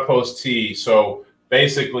 So compost tea. So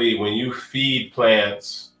basically when you feed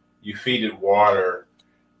plants, you feed it water,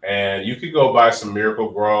 and you could go buy some Miracle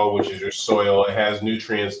Grow, which is your soil. It has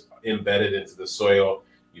nutrients embedded into the soil.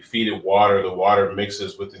 You feed it water, the water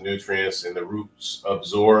mixes with the nutrients, and the roots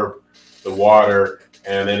absorb the water,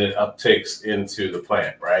 and then it uptakes into the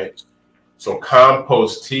plant, right? So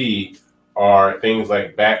compost tea are things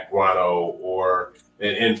like bat guano, or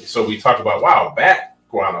and so we talk about, wow, bat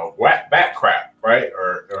guano, bat crap, right?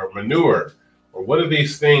 Or manure, or what are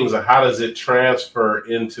these things, and how does it transfer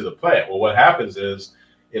into the plant? Well, what happens is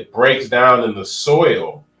it breaks down in the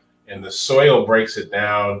soil, and the soil breaks it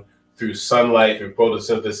down through sunlight, through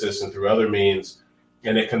photosynthesis, and through other means,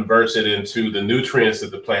 and it converts it into the nutrients that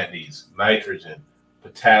the plant needs: nitrogen,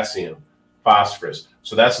 potassium, phosphorus.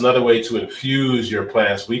 So that's another way to infuse your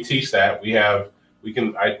plants. We teach that.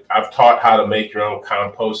 I've taught how to make your own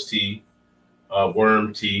compost tea,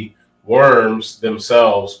 worm tea. Worms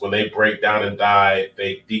themselves, when they break down and die,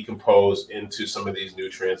 they decompose into some of these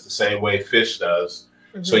nutrients the same way fish does.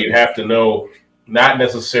 Mm-hmm. So you have to know, not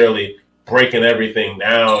necessarily breaking everything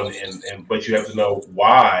down, but you have to know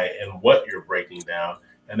why and what you're breaking down.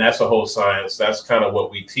 And that's a whole science. That's kind of what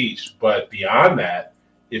we teach. But beyond that,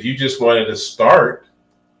 if you just wanted to start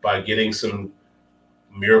by getting some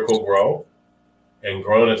Miracle Grow and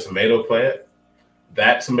growing a tomato plant,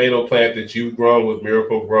 that tomato plant that you've grown with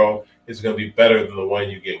Miracle Grow is going to be better than the one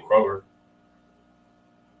you get in Kroger.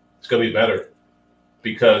 It's going to be better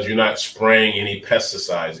because you're not spraying any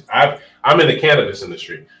pesticides. I'm in the cannabis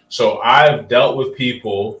industry, so I've dealt with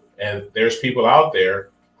people, and there's people out there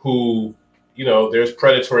who, there's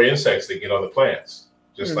predatory insects that get on the plants,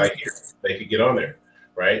 just like here. They could get on there,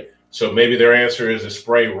 right? So maybe their answer is to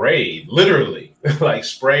spray Raid, literally, like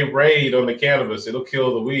spray Raid on the cannabis. It'll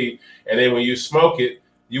kill the weed. And then when you smoke it,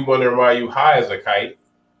 you wonder why you high as a kite.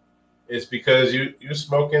 It's because you're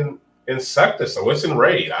smoking insecticide. What's in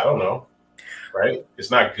Raid? I don't know, right? It's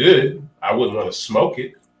not good. I wouldn't want to smoke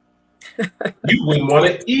it. You wouldn't want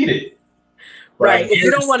to eat it. Right. If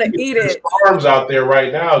you don't want to eat it. Farms out there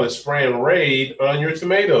right now that's spraying Raid on your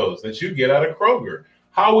tomatoes that you get out of Kroger.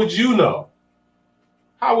 How would you know?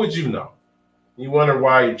 How would you know? You wonder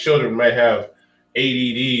why your children might have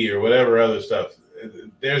ADD or whatever other stuff.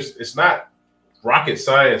 It's not rocket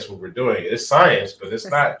science what we're doing. It's science, but it's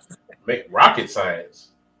not rocket science.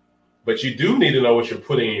 But you do need to know what you're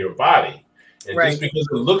putting in your body. And right. Just because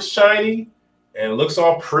it looks shiny and it looks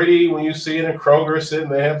all pretty when you see it in Kroger sitting,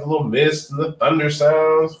 they have the little mist and the thunder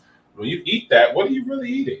sounds. When you eat that, what are you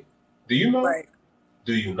really eating? Do you know? Right.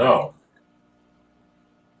 Do you know?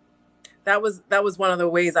 That was one of the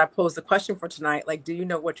ways I posed the question for tonight. Like, do you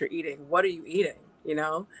know what you're eating? What are you eating?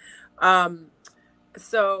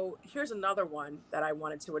 So here's another one that I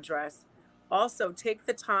wanted to address. Also, take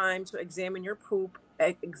the time to examine your poop.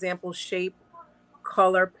 Example, shape,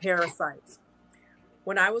 color, parasites.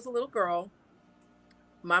 When I was a little girl,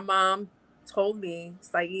 my mom told me,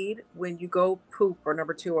 Saeed, when you go poop, or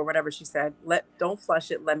number two, or whatever she said, don't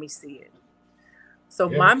flush it. Let me see it. So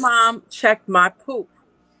my mom checked my poop.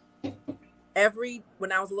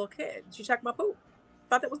 When I was a little kid, she checked my poop.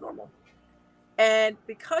 Thought that was normal. And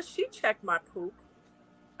because she checked my poop,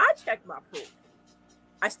 I checked my poop.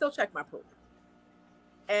 I still check my poop.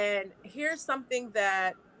 And here's something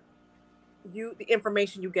that the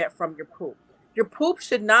information you get from your poop. Your poop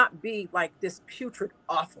should not be like this putrid,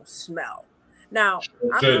 awful smell. Now,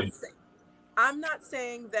 I'm not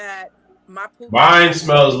saying that my poop. Mine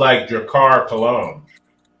smells like Drakkar cologne.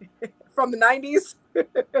 From the 90s?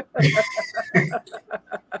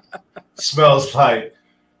 Smells like,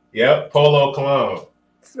 Polo cologne.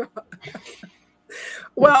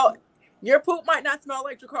 Well, your poop might not smell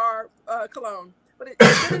like Drakkar cologne, but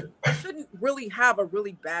it shouldn't really have a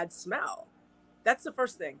really bad smell. That's the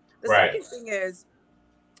first thing. The second thing is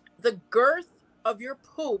the girth of your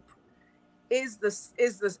poop is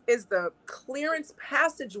the clearance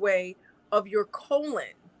passageway of your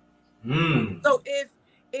colon. So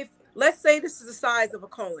if let's say this is the size of a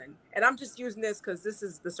colon, and I'm just using this because this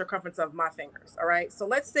is the circumference of my fingers. All right. So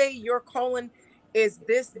let's say your colon is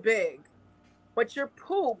this big, but your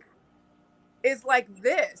poop is like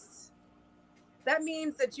this. That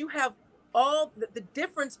means that you have all the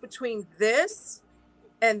difference between this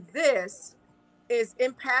and this is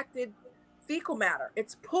impacted fecal matter.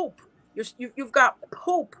 It's poop. You've got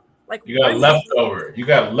poop. Like you got leftover. You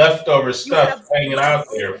got leftover stuff hanging out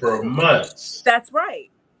there for months. That's right.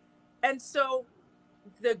 And so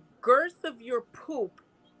the girth of your poop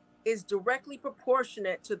is directly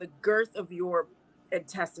proportionate to the girth of your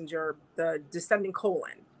intestines, the descending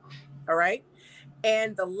colon. All right.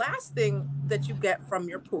 And the last thing that you get from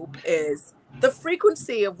your poop is the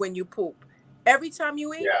frequency of when you poop. Every time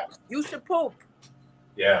you eat, you should poop.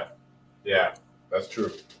 Yeah. Yeah. That's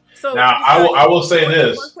true. So now I will say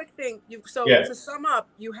this. One quick thing. To sum up,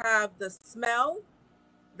 you have the smell,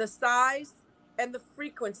 the size, and the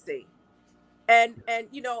frequency. And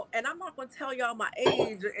you know, and I'm not gonna tell y'all my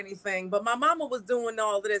age or anything, but my mama was doing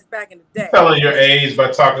all of this back in the day. Telling your age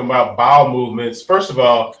by talking about bowel movements. First of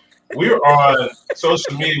all, we're on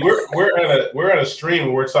social media. We're at a stream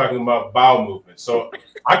where we're talking about bowel movements. So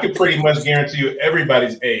I could pretty much guarantee you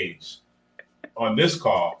everybody's age on this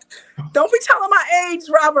call. Don't be telling my age,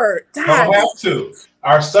 Robert. Don't have to.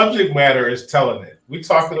 Our subject matter is telling it. We're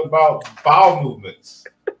talking about bowel movements,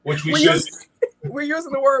 which we should. We're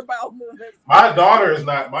using the word bowel movements. My daughter is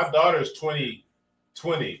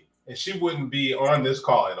 2020, and she wouldn't be on this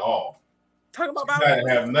call at all. Talking about bowel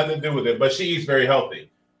movements. Have nothing to do with it, but she eats very healthy.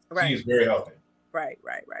 Right. She eats very healthy. Right.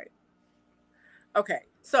 Okay,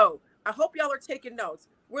 so I hope y'all are taking notes.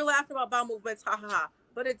 We're laughing about bowel movements, ha ha ha.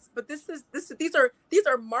 But these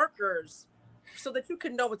are markers so that you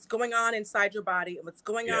can know what's going on inside your body, and what's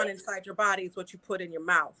going on inside your body is what you put in your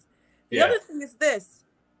mouth. The other thing is this: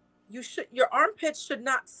 your armpits should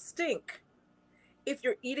not stink. If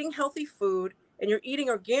you're eating healthy food and you're eating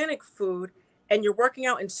organic food and you're working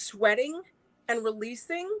out and sweating and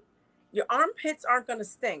releasing, your armpits aren't going to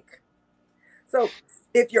stink. So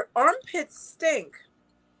if your armpits stink,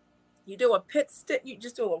 you do you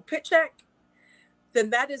just do a little pit check, then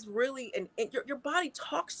that is really your body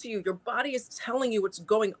talks to you. Your body is telling you what's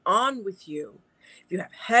going on with you. If you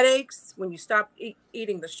have headaches when you stop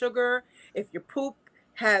eating the sugar, if your poop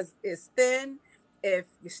is thin, if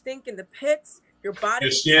you stink in the pits, your body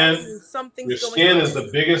is telling you something's going on. Your skin is the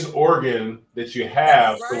biggest organ that you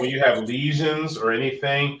have. Right. So when you have lesions or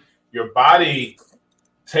anything, your body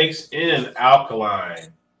takes in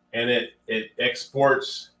alkaline and it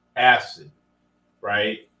exports acid,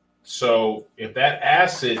 right? So if that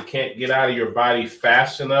acid can't get out of your body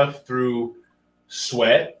fast enough through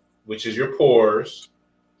sweat, which is your pores,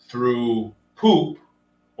 through poop,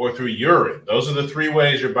 or through urine, those are the three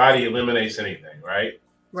ways your body eliminates anything, right?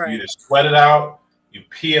 Right. You either sweat it out, you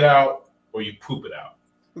pee it out, or you poop it out.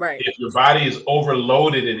 Right. If your body is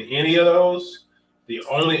overloaded in any of those, the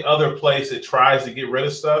only other place it tries to get rid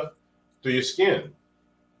of stuff through your skin.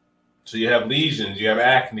 So you have lesions, you have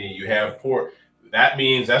acne, you have pore. That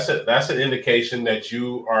means that's an indication that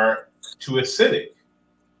you are too acidic,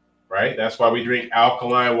 right? That's why we drink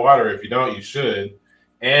alkaline water. If you don't, you should.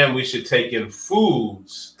 And we should take in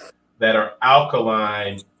foods that are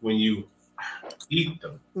alkaline when you eat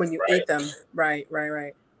them. When you eat them. Right.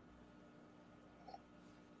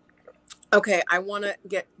 Okay, I want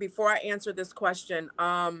to before I answer this question,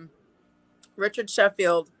 Richard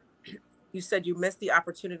Sheffield, you said you missed the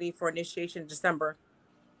opportunity for initiation in December.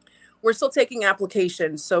 We're still taking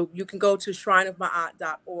applications, so you can go to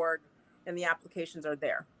shrineofmaat.org and the applications are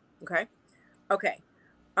there. Okay.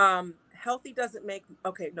 Healthy doesn't make,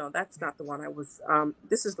 okay, no, that's not the one I was,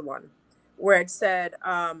 this is the one where it said,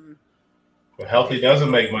 but healthy doesn't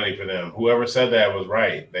make money for them. Whoever said that was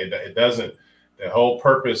right. It doesn't. The whole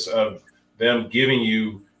purpose of them giving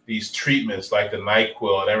you these treatments like the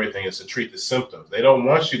NyQuil and everything is to treat the symptoms. They don't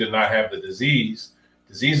want you to not have the disease.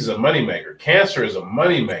 Disease is a moneymaker. Cancer is a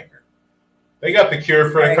moneymaker. They got the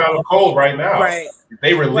cure for the common cold right now. Right.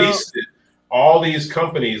 They released it. All these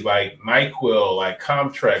companies like NyQuil, like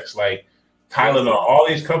Comtrex, like Tylenol, all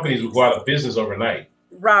these companies will go out of business overnight.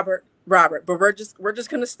 Robert, but we're just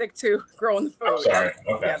gonna stick to growing the food. I'm sorry.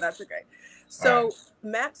 Okay. Yeah, that's okay. So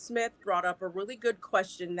Matt Smith brought up a really good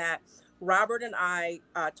question that Robert and I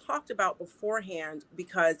talked about beforehand,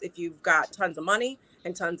 because if you've got tons of money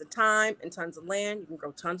and tons of time and tons of land, you can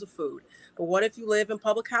grow tons of food. But what if you live in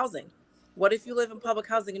public housing? What if you live in public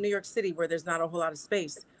housing in New York City where there's not a whole lot of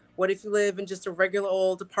space? What if you live in just a regular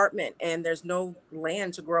old apartment and there's no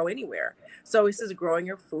land to grow anywhere? So he says growing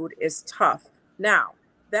your food is tough. Now,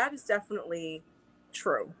 that is definitely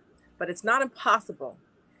true, but it's not impossible.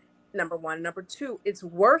 Number one. Number two, it's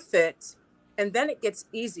worth it. And then it gets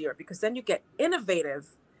easier because then you get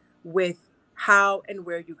innovative with how and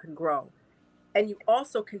where you can grow. And you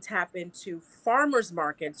also can tap into farmers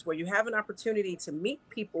markets where you have an opportunity to meet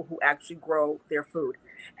people who actually grow their food.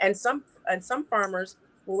 And some farmers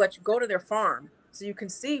will let you go to their farm so you can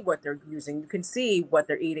see what they're using. You can see what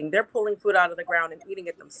they're eating. They're pulling food out of the ground and eating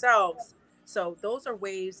it themselves. So those are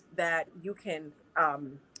ways that you can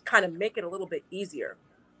kind of make it a little bit easier.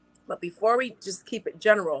 But before we just keep it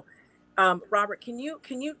general, Robert, can you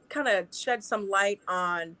kind of shed some light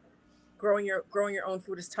on growing your own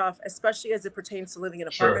food is tough, especially as it pertains to living in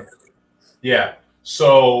apartments? Sure. Yeah.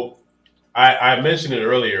 So I mentioned it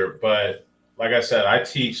earlier, but like I said, I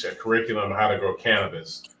teach a curriculum on how to grow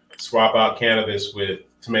cannabis, swap out cannabis with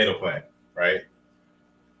tomato plant, right?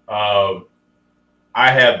 I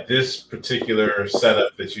have this particular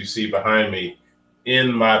setup that you see behind me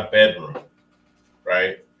in my bedroom,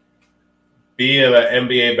 right? Being an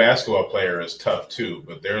NBA basketball player is tough too,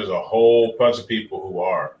 but there's a whole bunch of people who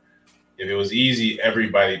are. If it was easy,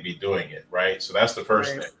 everybody'd be doing it, right? So that's the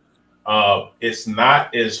first thing. It's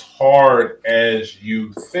not as hard as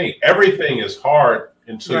you think. Everything is hard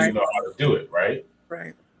until you know how to do it, right?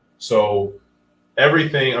 Right. So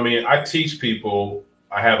everything, I mean, I teach people,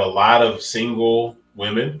 I have a lot of single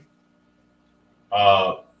women,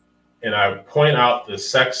 and I point out the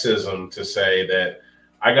sexism to say that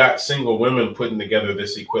I got single women putting together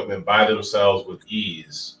this equipment by themselves with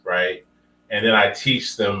ease, right? And then I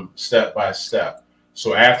teach them step by step.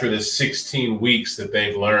 So after the 16 weeks that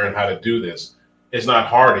they've learned how to do this, it's not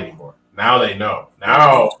hard anymore. Now they know.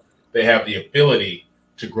 Now they have the ability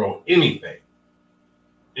to grow anything.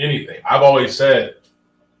 Anything. I've always said,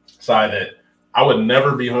 Sai, that I would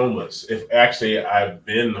never be homeless. If actually I've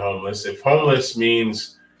been homeless. If homeless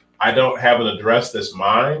means I don't have an address that's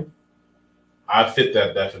mine, I fit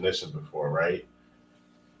that definition before, right?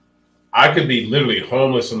 I could be literally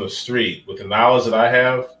homeless on the street with the knowledge that I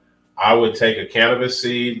have. I would take a cannabis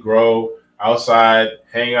seed, grow outside,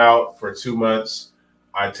 hang out for 2 months.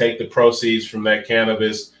 I take the proceeds from that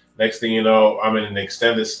cannabis. Next thing you know, I'm in an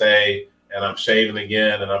extended stay and I'm shaving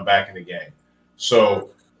again and I'm back in the game.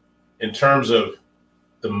 So in terms of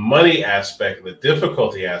the money aspect and the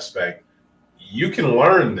difficulty aspect, you can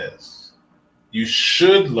learn this. You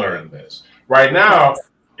should learn this. Right now,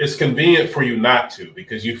 it's convenient for you not to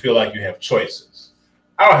because you feel like you have choices.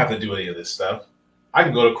 I don't have to do any of this stuff. I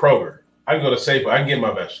can go to Kroger. I can go to Safeway. I can get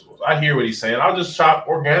my vegetables. I hear what he's saying. I'll just shop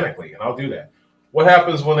organically and I'll do that. What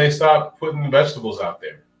happens when they stop putting vegetables out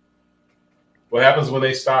there? What happens when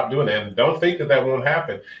they stop doing that? And don't think that that won't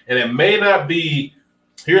happen. And it may not be,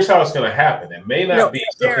 here's how it's going to happen. It may not be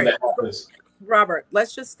something that happens. Robert,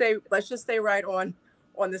 let's just stay right on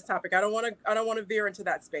this topic. I don't want to veer into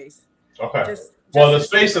that space. Okay. Well, the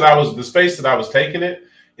space that I was taking it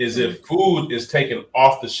is if food is taken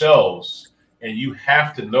off the shelves and you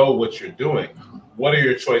have to know what you're doing, what are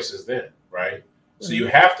your choices then, right? So you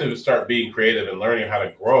have to start being creative and learning how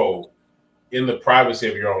to grow in the privacy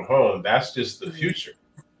of your own home. That's just the future,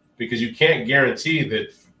 because you can't guarantee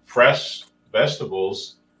that fresh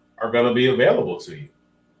vegetables are going to be available to you.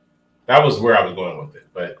 That was where I was going with it,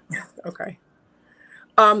 but okay.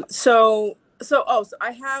 So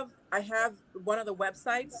I have one of the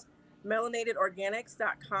websites,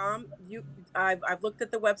 melanatedorganics.com. I've looked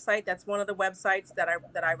at the website. That's one of the websites that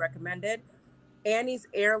I recommended. Annie's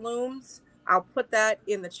Heirlooms, I'll put that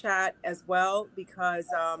in the chat as well, because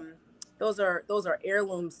those are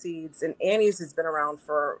heirloom seeds, and Annie's has been around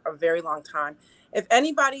for a very long time. If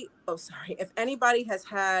anybody has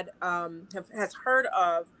has heard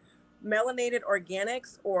of Melanated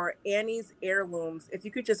Organics or Annie's Heirlooms, if you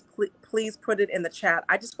could just please put it in the chat.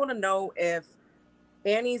 I just want to know if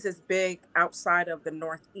Annie's is big outside of the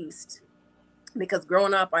Northeast, because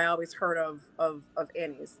growing up, I always heard of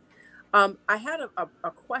Annie's. I had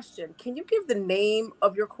a question. Can you give the name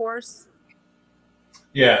of your course?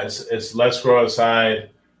 Yeah, it's Let's Grow Inside.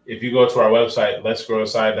 If you go to our website,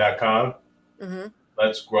 letsgrowinside.com,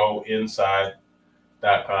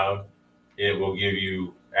 letsgrowinside.com, it will give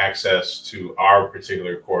you access to our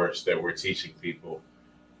particular course that we're teaching people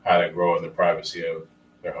how to grow in the privacy of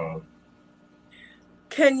their home.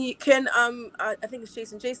 I think it's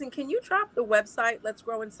Jason. Jason, can you drop the website Let's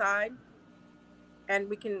Grow Inside? And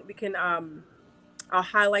we can I'll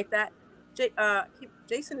highlight that.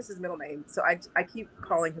 Jason is his middle name, so I keep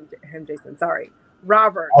calling him Jason. Sorry,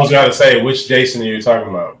 Robert. I was gonna say, which Jason are you talking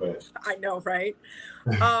about? But I know, right?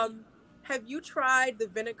 Have you tried the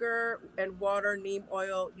vinegar and water, neem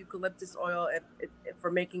oil, eucalyptus oil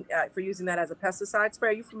for using that as a pesticide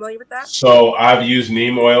spray? Are you familiar with that? So I've used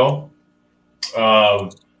neem oil.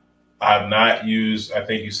 I've not used, I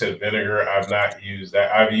think you said vinegar. I've not used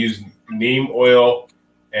that. I've used neem oil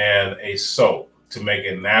and a soap to make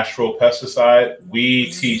a natural pesticide. We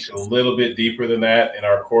teach a little bit deeper than that in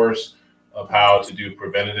our course of how to do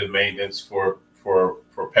preventative maintenance for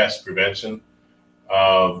pest prevention.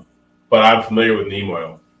 But I'm familiar with neem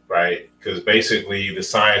oil, right? Because basically the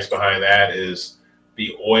science behind that is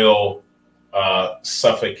the oil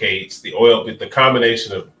suffocates the oil. The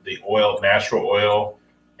combination of the oil, natural oil,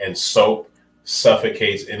 and soap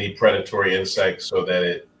suffocates any predatory insects so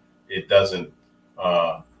that it doesn't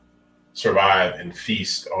survive and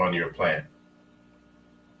feast on your plant,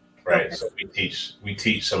 right? Okay. So we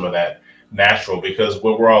teach some of that. natural, because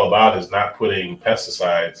what we're all about is not putting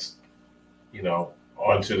pesticides, you know,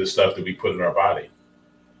 onto the stuff that we put in our body.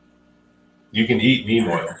 You can eat neem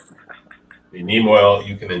oil. The neem oil,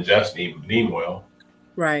 you can ingest neem oil.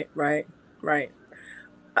 Right, right, right.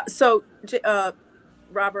 So,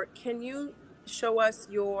 Robert, can you show us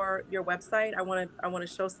your website? I want to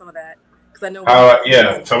show some of that because I know we.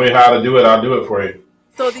 Yeah, tell me how to do it. I'll do it for you.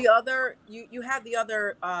 So the other, you have the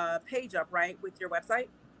other page up, right, with your website?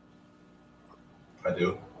 I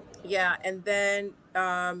do. Yeah, and then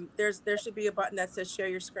there should be a button that says share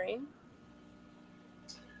your screen.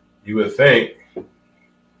 You would think.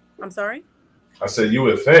 I'm sorry? I said you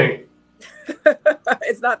would think.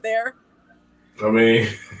 It's not there? I mean,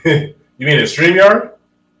 you mean in StreamYard?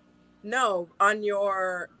 No, on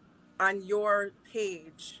your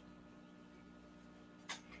page.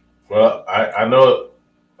 Well, I know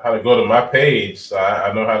how to go to my page, so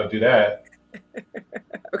I know how to do that.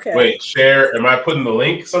 Okay. Wait, share. Am I putting the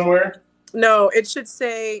link somewhere? No, it should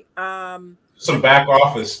say some back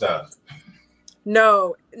office stuff.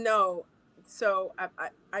 No. So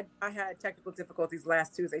I had technical difficulties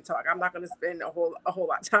last Tuesday talk. I'm not going to spend a whole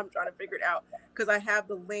lot of time trying to figure it out because I have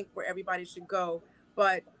the link where everybody should go.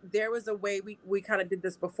 But there was a way we kind of did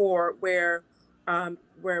this before where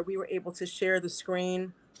we were able to share the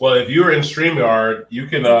screen. Well, if you're in StreamYard, you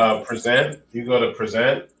can present. You go to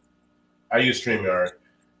present. I use StreamYard.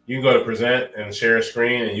 You can go to present and share a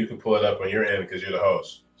screen, and you can pull it up on your end because you're the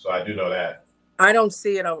host. So I do know that. I don't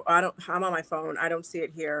see it. I'm on my phone. I don't see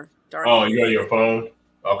it here. Darn oh, you're on your phone?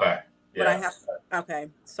 Okay. Yeah. But I have. Okay.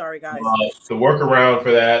 Sorry, guys. The workaround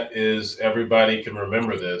for that is everybody can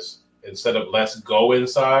remember this. Instead of let's go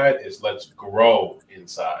inside, it's let's grow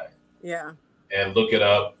inside. Yeah. And look it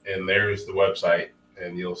up, and there's the website,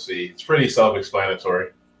 and you'll see it's pretty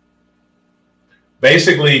self-explanatory.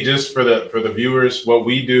 Basically, just for the viewers, what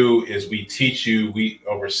we do is we teach you.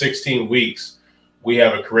 Over 16 weeks, we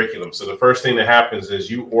have a curriculum. So the first thing that happens is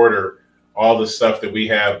you order all the stuff that we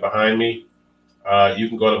have behind me. You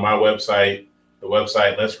can go to my website, the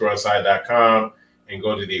website letsgrowinside.com, and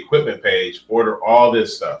go to the equipment page. Order all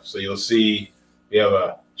this stuff. So you'll see we have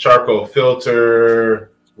a charcoal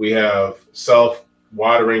filter. We have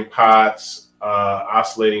self-watering pots,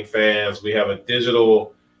 oscillating fans. We have a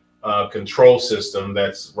digital control system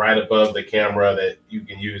that's right above the camera that you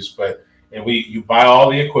can use. You buy all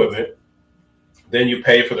the equipment, then you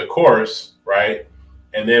pay for the course, right?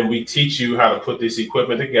 And then we teach you how to put this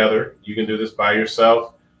equipment together. You can do this by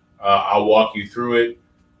yourself. I'll walk you through it.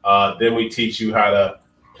 Then we teach you how to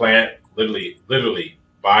plant, literally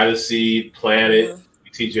buy the seed, plant it. We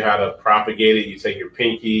teach you how to propagate it. You take your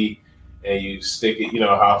pinky and you stick it,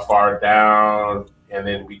 how far down. And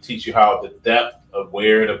then we teach you how the depth of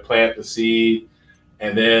where to plant the seed.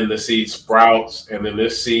 And then the seed sprouts. And then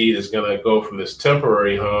this seed is going to go from this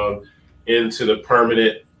temporary home into the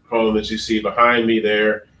permanent home that you see behind me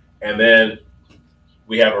there. And then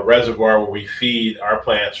we have a reservoir where we feed our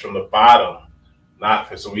plants from the bottom,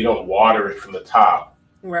 so we don't water it from the top,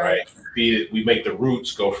 right? Feed it. We make the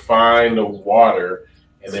roots go find the water,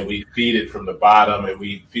 and then we feed it from the bottom, and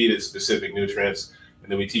we feed it specific nutrients,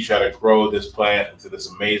 and then we teach you how to grow this plant into this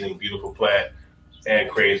amazing, beautiful plant and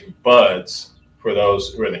create buds for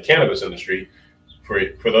those who are in the cannabis industry.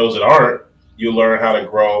 For those that aren't, you learn how to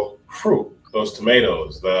grow fruit, those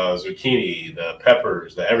tomatoes, the zucchini, the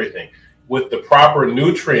peppers, the everything, with the proper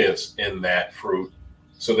nutrients in that fruit,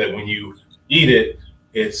 so that when you eat it,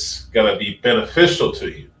 it's going to be beneficial to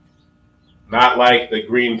you. Not like the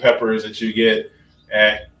green peppers that you get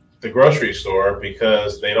at the grocery store,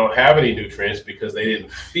 because they don't have any nutrients, because they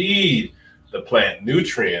didn't feed the plant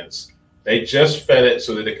nutrients. They just fed it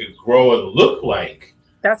so that it could grow and look like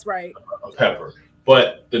that's right, a pepper.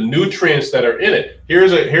 But the nutrients that are in it,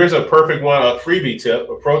 here's a perfect one, a freebie tip,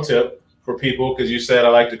 a pro tip for people, because you said I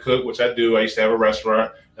like to cook, which I do. I used to have a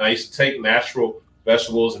restaurant, and I used to take natural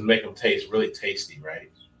vegetables and make them taste really tasty,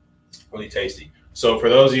 right? Really tasty. So for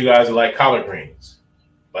those of you guys that like collard greens,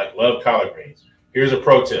 love collard greens, here's a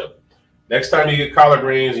pro tip. Next time you get collard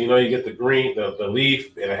greens, you get the green, the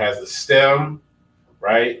leaf, and it has the stem,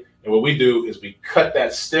 right? And what we do is we cut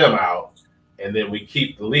that stem out, and then we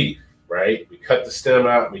keep the leaf, right? We cut the stem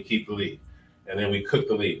out and we keep the leaf, and then we cook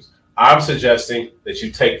the leaves. I'm suggesting that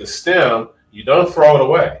you take the stem, you don't throw it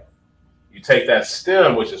away. You take that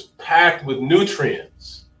stem, which is packed with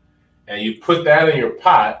nutrients, and you put that in your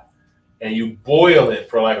pot, and you boil it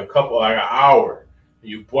for like an hour.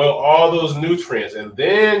 You boil all those nutrients, and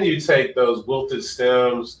then you take those wilted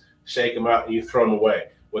stems, shake them out, and you throw them away.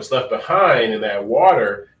 What's left behind in that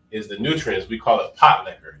water is the nutrients. We call it pot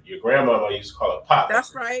liquor. Your grandmama used to call it pot liquor.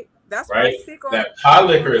 That's right. That's right. right. Speak on that pot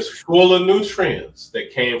liquor is full of nutrients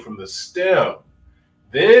that came from the stem.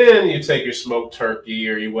 Then you take your smoked turkey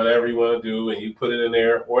or whatever you want to do, and you put it in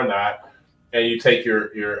there or not, and you take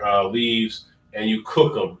your leaves and you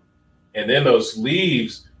cook them, and then those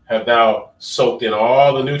leaves have now soaked in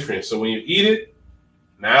all the nutrients. So when you eat it,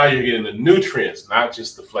 now you're getting the nutrients, not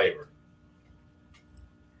just the flavor.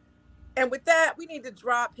 And with that, we need to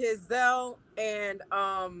drop his Zelle and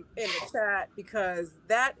in the chat, because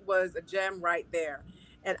that was a gem right there.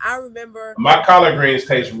 And I remember my collard greens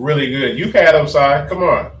taste really good. You've had them, Si. Come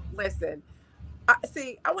on. Listen, I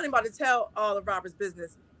wasn't about to tell all of Robert's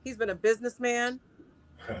business. He's been a businessman.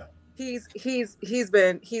 He's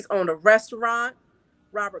owned a restaurant.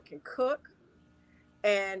 Robert can cook,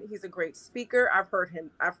 and he's a great speaker. I've heard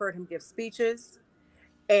him give speeches,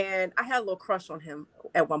 and I had a little crush on him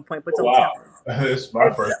at one point. But don't tell him. It's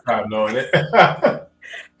my first time knowing it.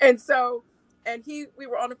 We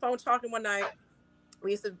were on the phone talking one night.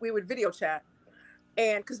 We would video chat,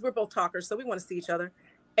 and because we're both talkers, so we want to see each other.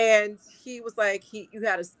 And he was like, you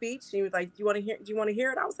had a speech, and he was like, do you want to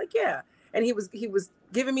hear it? I was like, yeah. And he was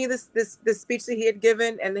giving me this speech that he had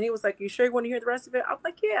given, and then he was like, you sure you want to hear the rest of it? I was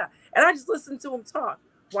like, yeah. And I just listened to him talk.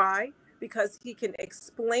 Why? Because he can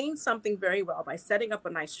explain something very well by setting up a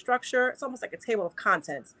nice structure. It's almost like a table of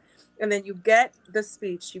contents. And then you get the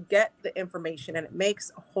speech, you get the information, and it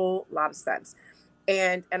makes a whole lot of sense.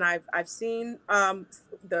 And I've seen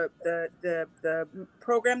the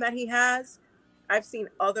program that he has. I've seen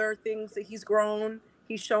other things that he's grown.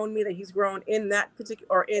 He's shown me that he's grown in that particular,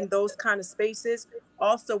 or in those kind of spaces.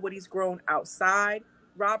 Also, what he's grown outside.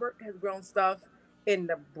 Robert has grown stuff in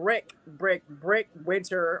the brick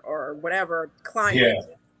winter or whatever climate.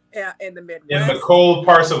 Yeah, in the Midwest. In the cold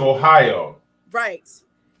parts of Ohio. Right.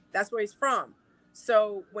 That's where he's from.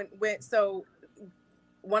 So so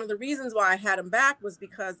one of the reasons why I had him back was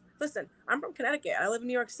because, listen, I'm from Connecticut. I live in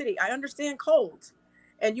New York City. I understand cold.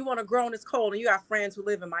 And you want to grow in this cold, and you got friends who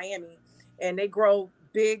live in Miami, and they grow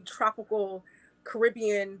big tropical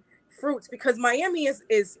Caribbean fruits, because Miami is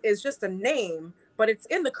just a name, but it's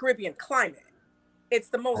in the Caribbean climate. It's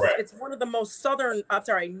it's one of the most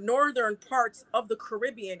northern parts of the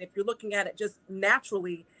Caribbean, if you're looking at it just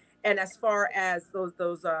naturally, and as far as those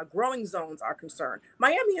growing zones are concerned.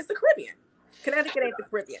 Miami is the Caribbean. Connecticut ain't the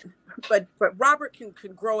Caribbean, but Robert can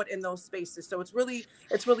grow it in those spaces. So it's really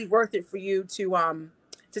worth it for you to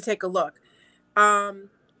take a look.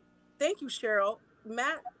 Thank you, Cheryl.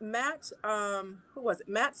 Matt, who was it?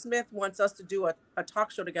 Matt Smith wants us to do a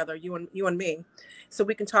talk show together, you and me, so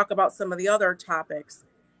we can talk about some of the other topics.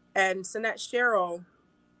 And Sinette Cheryl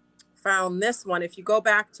found this one. If you go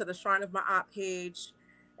back to the Shrine of Ma'at page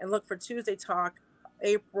and look for Tuesday Talk,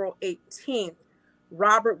 April 18th,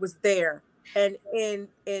 Robert was there. And in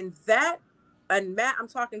that, and Matt, I'm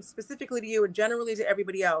talking specifically to you and generally to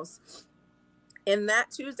everybody else. In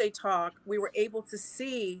that Tuesday Talk, we were able to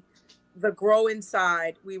see the grow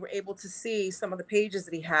inside. We were able to see some of the pages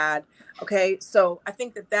that he had. Okay, so I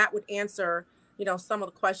think that would answer, some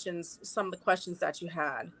of the questions that you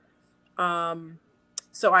had.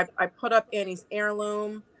 So I put up Annie's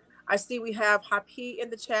heirloom. I see we have Happy in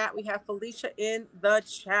the chat. We have Felicia in the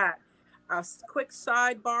chat. A quick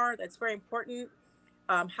sidebar that's very important.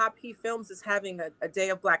 Happy Films is having a Day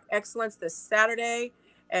of Black Excellence this Saturday,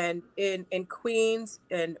 and in Queens.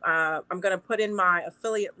 And I'm going to put in my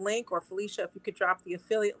affiliate link, or Felicia, if you could drop the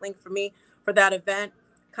affiliate link for me for that event.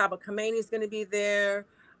 Kaba Khamenei is going to be there.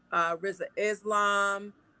 Riza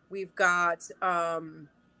Islam. We've got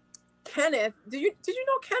Kenneth. Did you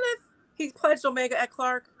know Kenneth? He pledged Omega at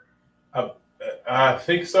Clark. I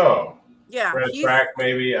think so. Yeah. Red track,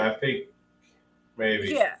 maybe. I think maybe.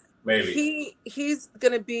 Yeah. Maybe. He's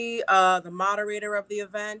going to be the moderator of the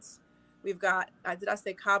event. We've got, did I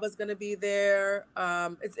say Kaba's going to be there?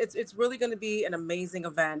 It's really going to be an amazing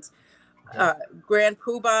event. Grand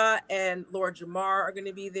Poobah and Lord Jamar are going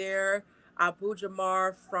to be there. Abu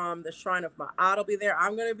Jamar from the Shrine of Ma'at will be there.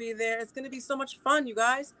 I'm going to be there. It's going to be so much fun, you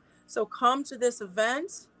guys. So come to this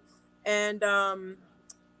event, and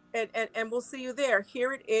we'll see you there.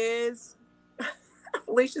 Here it is.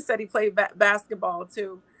 Felicia said he played basketball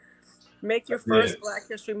too. Make your first Black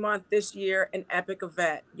History Month this year an epic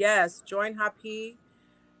event. Yes, join Happy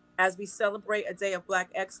as we celebrate a Day of Black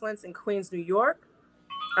Excellence in Queens, New York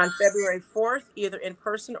on February 4th, either in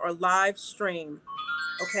person or live stream.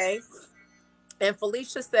 Okay. And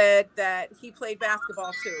Felicia said that he played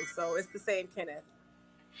basketball too. So it's the same Kenneth.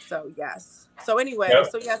 So yes. So anyway,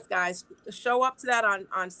 So yes, guys, show up to that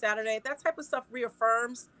on Saturday. That type of stuff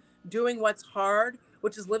reaffirms doing what's hard,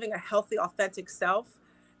 which is living a healthy, authentic self.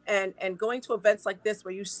 and going to events like this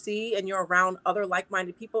where you see and you're around other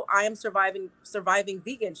like-minded people. I am surviving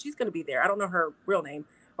vegan. She's going to be there. I don't know her real name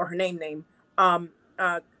or her name. Um,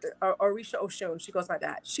 Orisha Oshun, she goes by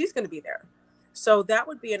that. She's going to be there. So that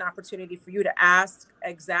would be an opportunity for you to ask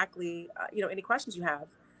exactly, any questions you have.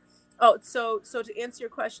 Oh, so to answer your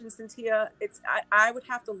question, Cynthia, I would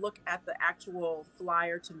have to look at the actual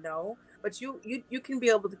flyer to know, but you can be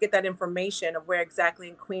able to get that information of where exactly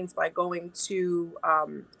in Queens by going to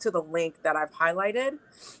the link that I've highlighted,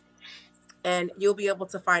 and you'll be able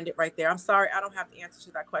to find it right there. I'm sorry, I don't have the answer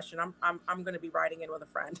to that question. I'm going to be writing in with a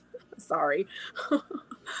friend. Sorry.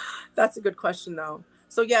 That's a good question though.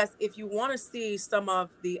 So yes, if you want to see some of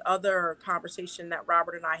the other conversation that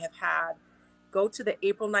Robert and I have had, go to the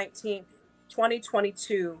April 19th,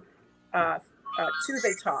 2022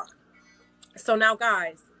 Tuesday talk. So now,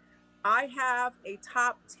 guys, I have a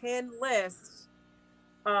top 10 list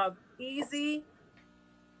of easy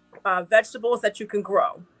vegetables that you can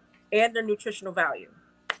grow and their nutritional value.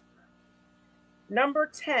 Number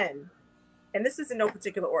 10, and this is in no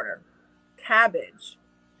particular order, cabbage.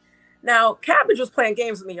 Now, cabbage was playing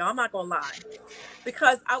games with me, y'all. I'm not going to lie,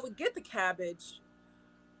 because I would get the cabbage,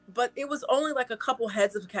 but it was only like a couple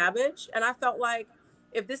heads of cabbage. And I felt like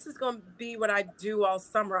if this is going to be what I do all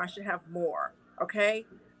summer, I should have more. Okay.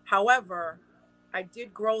 However, I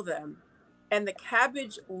did grow them, and the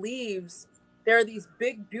cabbage leaves, there are these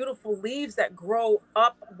big, beautiful leaves that grow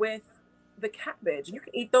up with the cabbage. You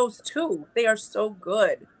can eat those too. They are so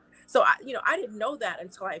good. So I didn't know that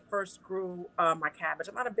until I first grew my cabbage.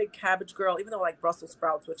 I'm not a big cabbage girl, even though I like Brussels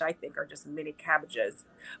sprouts, which I think are just mini cabbages,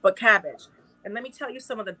 but cabbage. And let me tell you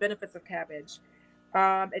some of the benefits of cabbage.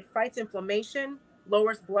 It fights inflammation,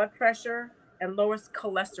 lowers blood pressure, and lowers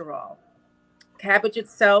cholesterol. Cabbage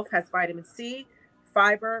itself has vitamin C,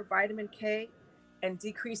 fiber, vitamin K, and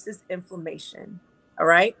decreases inflammation. All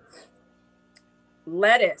right.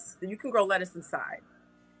 Lettuce. You can grow lettuce inside.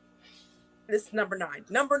 This is number 9.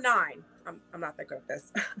 Number 9. I'm not that good at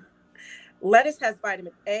this. Lettuce has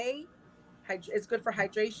vitamin A. It's good for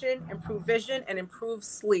hydration, improve vision, and improve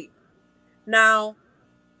sleep. Now,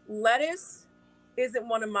 lettuce isn't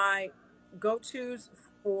one of my go-tos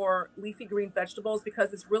for leafy green vegetables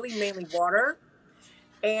because it's really mainly water.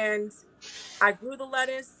 And I grew the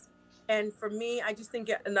lettuce, and for me, I just didn't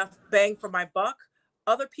get enough bang for my buck.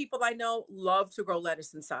 Other people I know love to grow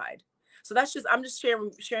lettuce inside. So I'm just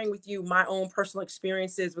sharing with you my own personal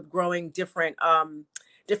experiences with growing different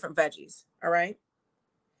veggies. All right.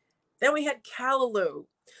 Then we had callaloo.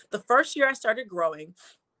 The first year I started growing,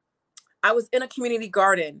 I was in a community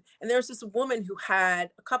garden, and there was this woman who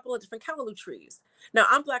had a couple of different callaloo trees. Now,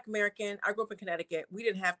 I'm Black American. I grew up in Connecticut. We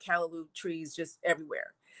didn't have callaloo trees just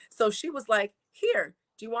everywhere. So she was like, "Here,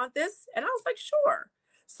 do you want this?" And I was like, "Sure."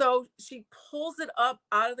 So she pulls it up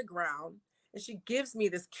out of the ground and she gives me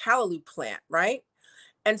this callaloo plant, right?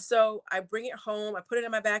 And so I bring it home. I put it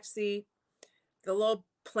in my back seat. The little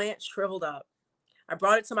plant shriveled up. I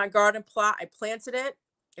brought it to my garden plot. I planted it.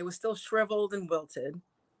 It was still shriveled and wilted.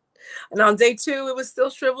 And on day 2, it was still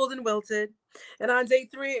shriveled and wilted. And on day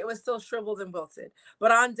 3, it was still shriveled and wilted.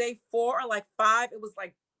 But on day 4 or like 5, it was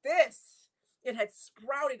like this. It had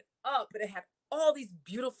sprouted up, and it had all these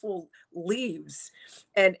beautiful leaves.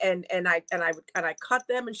 And I cut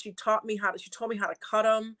them, and she told me how to cut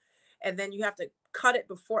them. And then you have to cut it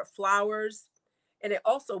before it flowers. And it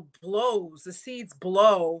also blows, the seeds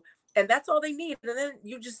blow, and that's all they need. And then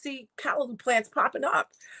you just see callaloo plants popping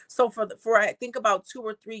up. So for I think about 2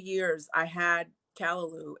 or 3 years, I had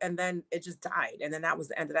callaloo, and then it just died, and then that was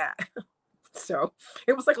the end of that. So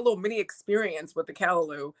it was like a little mini experience with the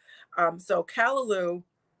callaloo. So callaloo,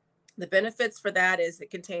 the benefits for that is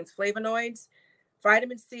it contains flavonoids,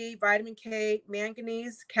 vitamin C, vitamin K,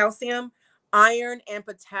 manganese, calcium, iron, and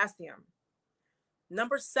potassium.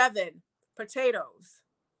 Number 7, potatoes.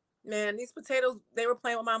 Man, these potatoes, they were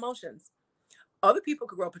playing with my emotions. Other people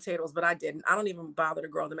could grow potatoes, but I didn't. I don't even bother to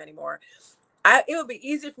grow them anymore. It would be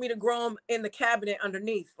easier for me to grow them in the cabinet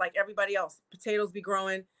underneath, like everybody else. Potatoes be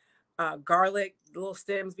growing, garlic, the little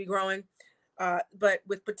stems be growing. But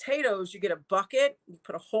with potatoes, you get a bucket, you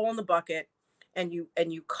put a hole in the bucket, and you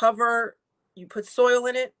cover, you put soil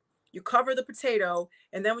in it, you cover the potato,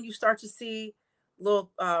 and then when you start to see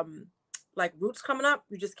little like roots coming up,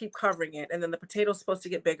 you just keep covering it, and then the potato's supposed to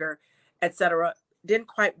get bigger, etc. Didn't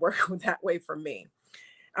quite work that way for me.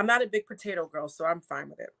 I'm not a big potato girl, so I'm fine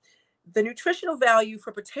with it. The nutritional value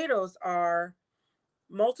for potatoes are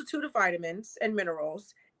multitude of vitamins and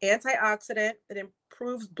minerals, antioxidant that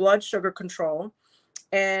improves blood sugar control,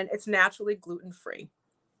 and it's naturally gluten-free.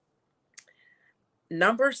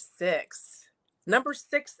 Number 6, Number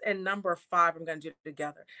 6 and number 5, I'm going to do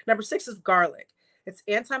together. Number 6 is garlic. It's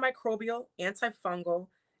antimicrobial, antifungal,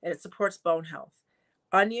 and it supports bone health.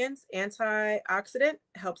 Onions, antioxidant,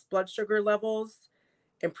 helps blood sugar levels,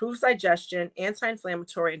 improves digestion,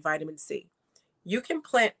 anti-inflammatory, and vitamin C. You can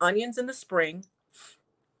plant onions in the spring,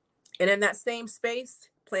 and in that same space,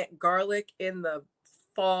 plant garlic in the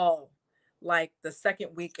fall, like the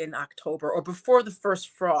second week in October or before the first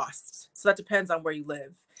frost. So that depends on where you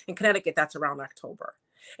live. In Connecticut, that's around October.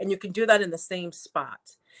 And you can do that in the same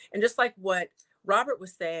spot. And just like what Robert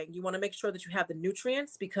was saying, you want to make sure that you have the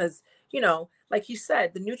nutrients because, like he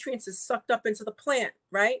said, the nutrients is sucked up into the plant,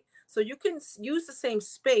 right? So you can use the same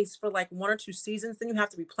space for like 1 or 2 seasons, then you have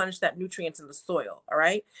to replenish that nutrients in the soil, all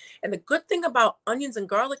right? And the good thing about onions and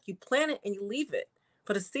garlic, you plant it and you leave it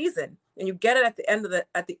for the season, and you get it at the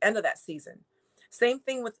end of that season. Same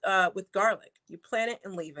thing with garlic. You plant it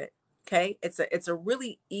and leave it. Okay, it's a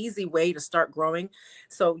really easy way to start growing,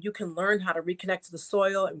 so you can learn how to reconnect to the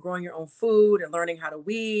soil and growing your own food and learning how to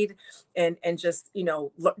weed and just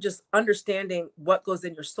just understanding what goes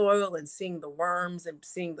in your soil and seeing the worms and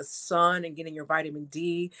seeing the sun and getting your vitamin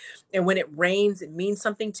D. And when it rains, it means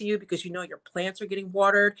something to you because your plants are getting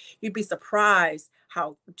watered. You'd be surprised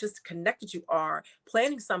how just connected you are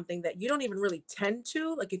planting something that you don't even really tend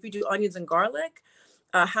to. Like if you do onions and garlic,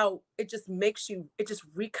 how it just it just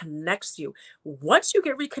reconnects you. Once you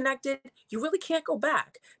get reconnected, you really can't go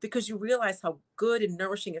back because you realize how good and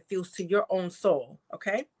nourishing it feels to your own soul.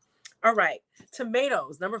 Okay. All right.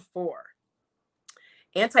 Tomatoes, number 4.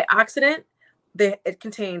 Antioxidant. It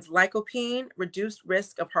contains lycopene, reduced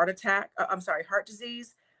risk of heart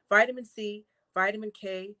disease, vitamin C, vitamin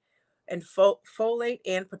K, and folate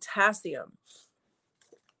and potassium.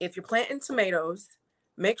 If you're planting tomatoes,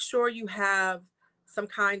 make sure you have some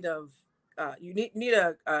kind of you need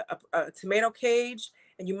a tomato cage,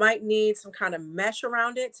 and you might need some kind of mesh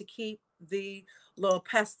around it to keep the little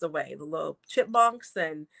pests away, the little chipmunks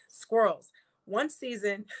and squirrels. One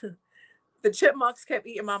season, the chipmunks kept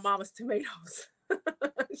eating my mama's tomatoes.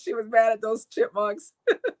 She was mad at those chipmunks.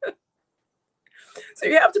 So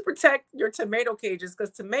you have to protect your tomato cages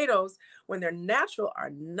because tomatoes, when they're natural, are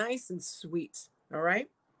nice and sweet. All right.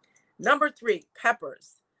 Number 3,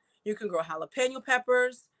 peppers. You can grow jalapeno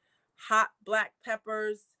peppers, hot black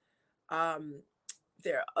peppers.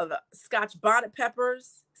 There are the Scotch bonnet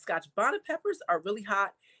peppers. Scotch bonnet peppers are really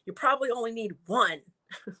hot. You probably only need one,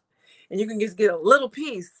 and you can just get a little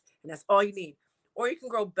piece, and that's all you need. Or you can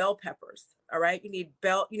grow bell peppers. All right, you need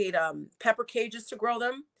pepper cages to grow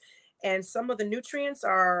them, and some of the nutrients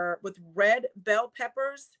are with red bell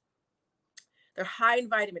peppers. They're high in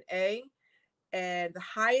vitamin A and the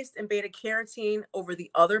highest in beta carotene over the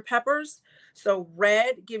other peppers. So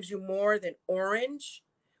red gives you more than orange,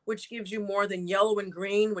 which gives you more than yellow and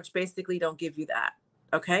green, which basically don't give you that.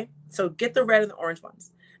 Okay, so get the red and the orange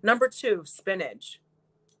ones. Number 2, spinach.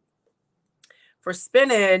 For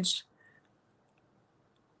spinach,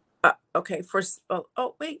 okay,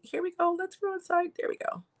 oh wait, here we go. Let's go inside. There we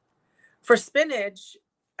go. For spinach,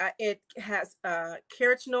 it has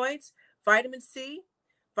carotenoids, vitamin C,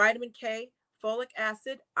 vitamin K, folic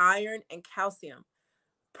acid, iron, and calcium.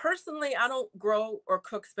 Personally, I don't grow or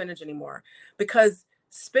cook spinach anymore because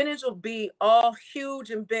spinach will be all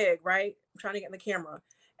huge and big, right? I'm trying to get in the camera.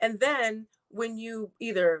 And then when you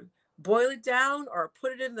either boil it down or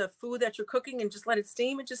put it in the food that you're cooking and just let it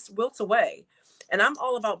steam, it just wilts away. And I'm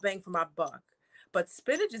all about bang for my buck. But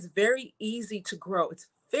spinach is very easy to grow. It's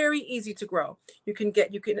very easy to grow.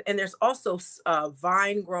 And there's also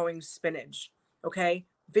vine growing spinach. Okay.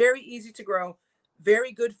 Very easy to grow,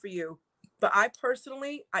 very good for you. But I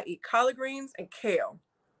eat collard greens and kale.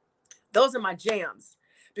 Those are my jams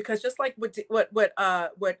because just like what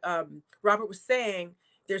Robert was saying,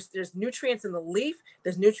 there's nutrients in the leaf,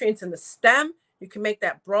 there's nutrients in the stem. You can make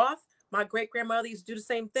that broth. My great grandmother used to do the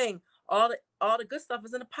same thing. All the good stuff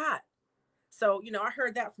is in a pot. So I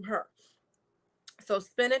heard that from her. So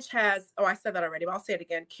spinach has, I said that already, but I'll say it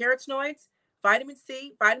again: carotenoids, vitamin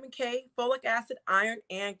C, vitamin K, folic acid, iron,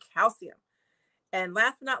 and calcium. And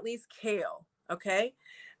last but not least, kale. Okay.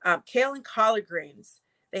 Kale and collard greens.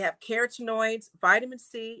 They have carotenoids, vitamin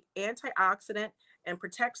C, antioxidant, and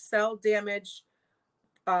protect cell damage,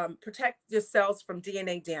 protect your cells from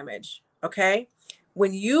DNA damage. Okay.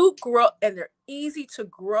 When you grow, and they're easy to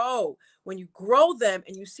grow, when you grow them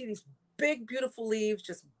and you see these big, beautiful leaves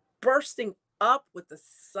just bursting up with the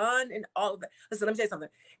sun and all of that. Listen, let me tell you something.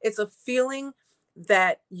 It's a feeling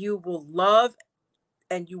that you will love,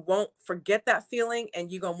 and you won't forget that feeling,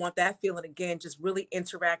 and you're going to want that feeling again, just really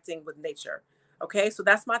interacting with nature. Okay, so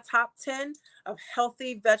that's my top 10 of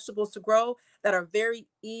healthy vegetables to grow that are very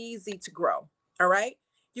easy to grow. All right.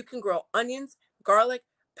 You can grow onions, garlic,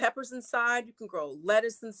 peppers inside. You can grow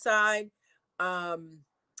lettuce inside.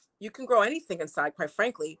 You can grow anything inside, quite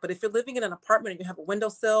frankly. But if you're living in an apartment and you have a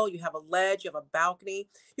windowsill, you have a ledge, you have a balcony,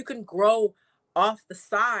 you can grow off the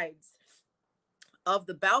sides of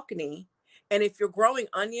the balcony. And if you're growing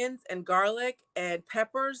onions and garlic and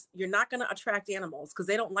peppers, you're not going to attract animals because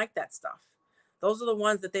they don't like that stuff. Those are the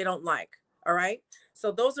ones that they don't like. All right.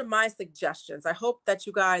 So those are my suggestions. I hope that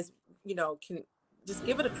you guys, can just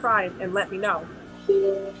give it a try and let me know.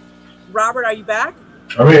 Robert, are you back?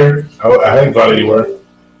 I'm here. I hadn't gone anywhere.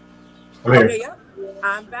 I'm here. Okay, yeah.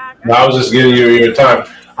 I'm back. No, I was just giving you your time.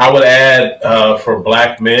 I would add for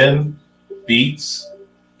Black men, beets,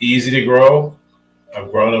 easy to grow.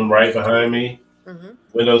 I've grown them right behind me. Mm-hmm.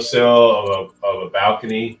 Windowsill of a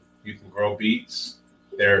balcony, you can grow beets.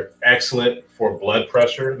 They're excellent for blood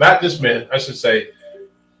pressure. Not just men, I should say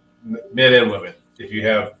men and women. If you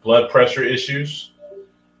have blood pressure issues,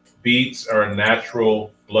 beets are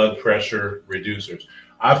natural blood pressure reducers.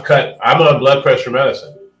 I'm on blood pressure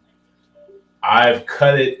medicine. I've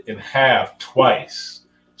cut it in half twice.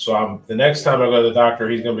 So the next time I go to the doctor,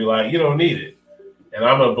 he's going to be like, you don't need it. And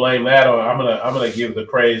I'm going to blame that on, I'm going to give the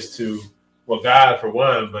praise to, well, God for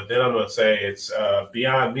one, but then I'm going to say it's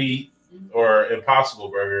Beyond Meat or Impossible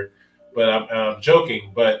Burger. But I'm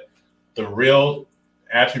joking. But the real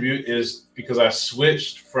attribute is because I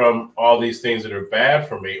switched from all these things that are bad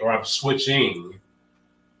for me, or I'm switching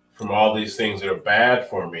from all these things that are bad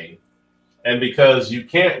for me. And because you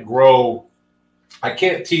can't grow, I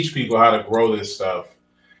can't teach people how to grow this stuff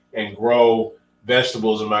and grow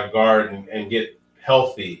vegetables in my garden and get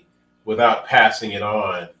healthy without passing it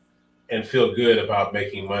on and feel good about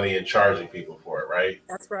making money and charging people for it, right?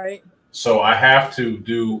 That's right. So I have to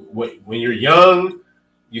do when you're young,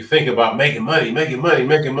 you think about making money.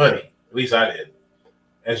 At least I did.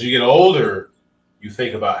 As you get older, you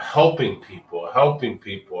think about helping people,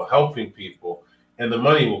 and the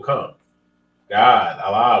money will come. God,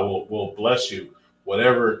 Allah will bless you.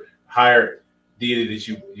 Whatever higher deity that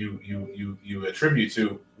you attribute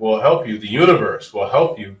to will help you. The universe will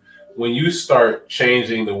help you when you start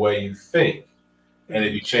changing the way you think. And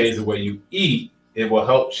if you change the way you eat, it will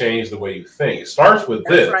help change the way you think. It starts with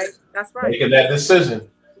this. Right. That's right. Making that decision.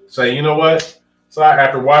 Say, you know what? So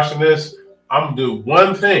after watching this, I'm gonna do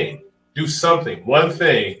one thing. Do something. One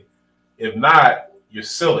thing. If not, you're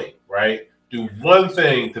silly, right? Do one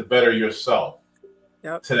thing to better yourself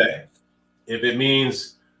today. If it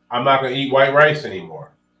means I'm not gonna eat white rice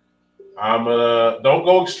anymore, don't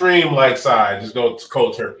go extreme like side. Just go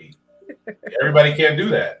cold turkey. Everybody can't do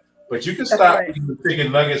that, but you can stop eating the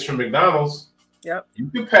chicken nuggets from McDonald's. Yep. You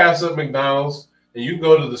can pass up McDonald's and you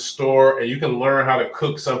go to the store and you can learn how to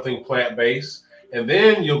cook something plant-based. And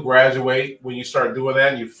then you'll graduate when you start doing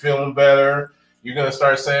that and you're feeling better. You're going to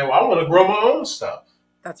start saying, well, I want to grow my own stuff.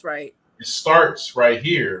 That's right. It starts right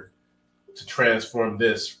here to transform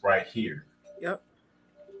this right here. Yep.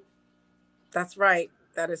 That's right.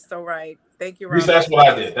 That is so right. Thank you, Robert. At least that's what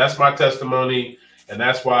I did. That's my testimony. And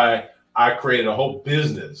that's why I created a whole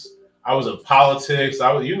business. I was in politics.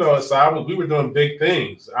 We were doing big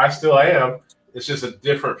things. I still am. It's just a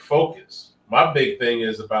different focus. My big thing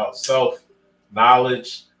is about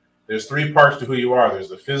self-knowledge. There's three parts to who you are. There's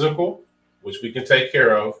the physical, which we can take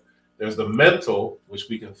care of. There's the mental, which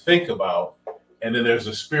we can think about. And then there's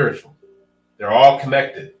the spiritual. They're all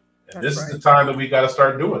connected. And this is the time that we got to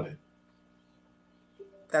start doing it.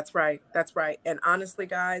 That's right. That's right. And honestly,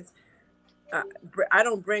 guys, I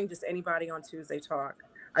don't bring just anybody on Tuesday Talk.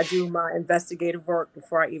 I do my investigative work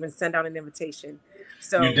before I even send out an invitation.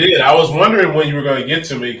 So you did. I was wondering when you were going to get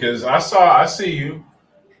to me because I see you.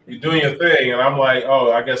 You're doing your thing, and I'm like,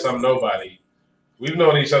 oh, I guess I'm nobody. We've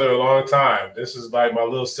known each other a long time. This is like my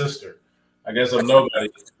little sister. I guess I'm nobody.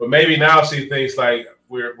 But maybe now she thinks like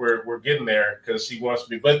we're getting there because she wants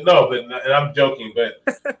me. But no, and I'm joking. But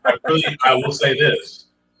I will say this: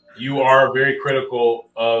 you are very critical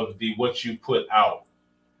of what you put out,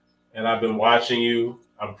 and I've been watching you.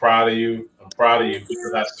 I'm proud of you.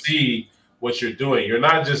 Because I see what you're doing. You're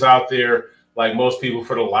not just out there like most people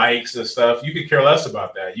for the likes and stuff. You could care less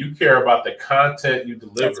about that. You care about the content you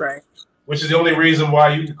deliver. That's right. Which is the only reason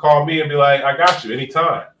why you can call me and be like, I got you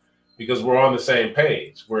anytime. Because we're on the same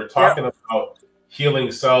page. We're talking about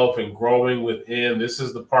healing self and growing within. This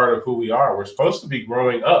is the part of who we are. We're supposed to be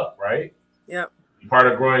growing up, right? Yep. Part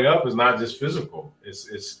of growing up is not just physical.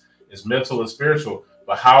 It's mental and spiritual.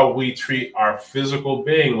 But how we treat our physical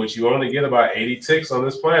being, which you only get about 80 ticks on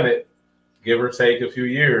this planet, give or take a few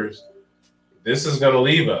years, this is going to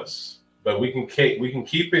leave us. But we can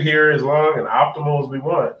keep it here as long and optimal as we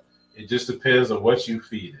want. It just depends on what you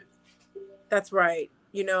feed it. That's right.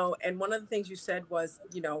 You know, and one of the things you said was,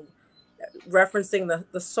 you know, referencing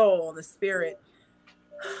the soul and the spirit.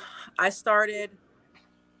 I started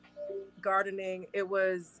gardening. It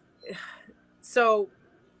was so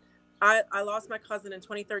I lost my cousin in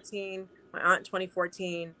 2013, my aunt in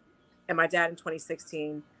 2014, and my dad in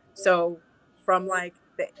 2016. So from like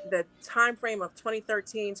the time frame of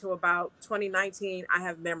 2013 to about 2019, I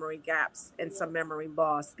have memory gaps and some memory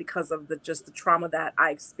loss because of the just the trauma that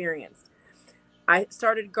I experienced. I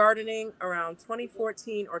started gardening around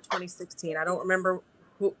 2014 or 2016. I don't remember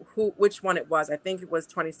which one it was. I think it was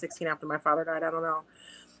 2016 after my father died. I don't know.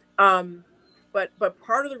 Um, but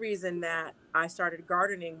part of the reason that I started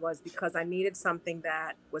gardening was because I needed something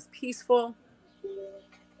that was peaceful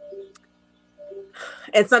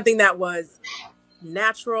and something that was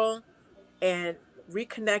natural and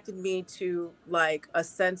reconnected me to like a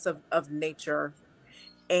sense of nature,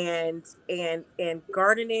 and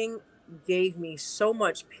gardening gave me so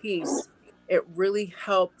much peace. It really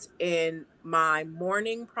helped in my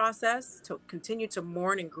mourning process to continue to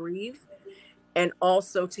mourn and grieve, and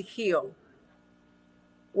also to heal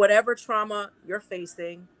whatever trauma you're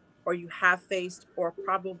facing, or you have faced, or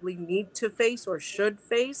probably need to face or should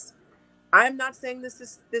face. I'm not saying this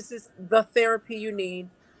is the therapy you need.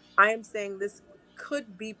 I am saying this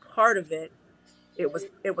could be part of it. It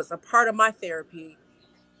was a part of my therapy,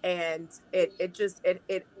 and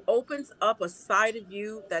it opens up a side of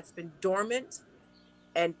you that's been dormant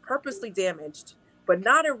and purposely damaged, but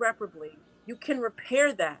not irreparably. You can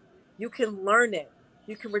repair that. You can learn it.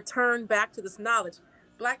 You can return back to this knowledge.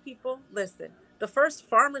 Black people, listen, the first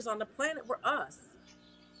farmers on the planet were us.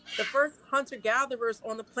 The first hunter gatherers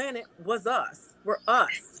on the planet was us. Were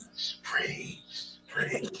us. Preach.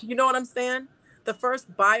 You know what I'm saying? The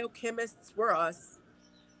first biochemists were us.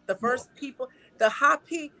 The first people, the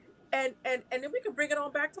Hapi, and then we can bring it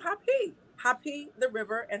on back to Hapi. Hapi, the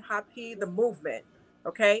river, and Hapi, the movement.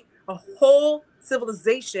 Okay, a whole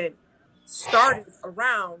civilization started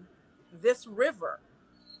around this river.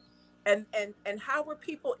 And how were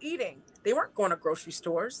people eating? They weren't going to grocery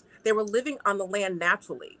stores. They were living on the land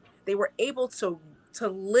naturally. They were able to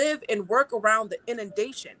live and work around the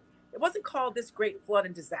inundation. It wasn't called this great flood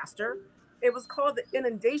and disaster. It was called the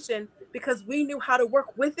inundation because we knew how to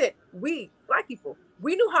work with it. We, Black people,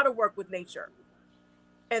 we knew how to work with nature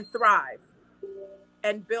and thrive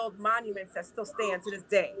and build monuments that still stand to this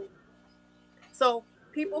day. So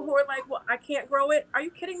people who are like, well, I can't grow it. Are you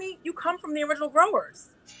kidding me? You come from the original growers.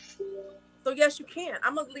 So yes, you can.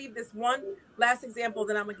 I'm gonna leave this one last example,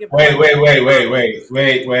 then I'm gonna give. Wait.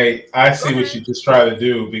 I see what you just try to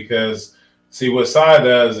do, because see what Sai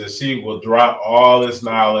does is she will drop all this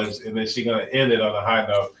knowledge and then she's gonna end it on a high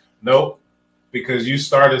note. Nope, because you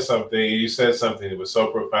started something, you said something that was so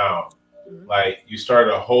profound. Mm-hmm. Like you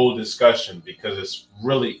started a whole discussion because it's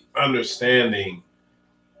really understanding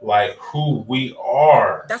like who we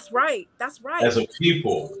are. That's right. That's right. As a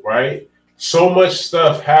people, right? So much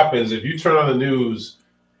stuff happens. If you turn on the news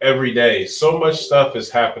every day, so much stuff is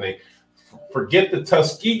happening. Forget the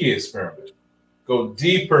Tuskegee experiment. Go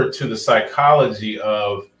deeper to the psychology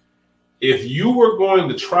of, if you were going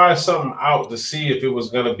to try something out to see if it was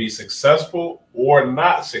going to be successful or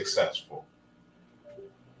not successful,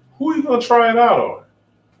 who are you going to try it out on?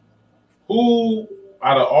 Who,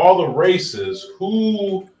 out of all the races,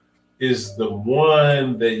 who is the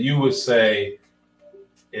one that you would say,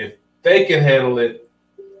 if they can handle it,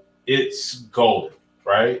 it's golden,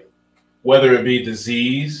 right? Whether it be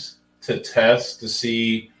disease to test to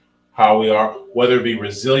see how we are, whether it be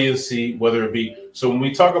resiliency, whether it be, so when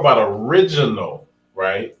we talk about original,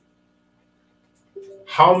 right?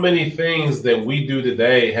 How many things that we do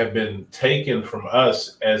today have been taken from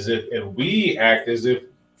us as if, and we act as if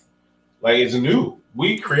like it's new.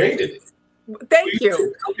 We created it. Thank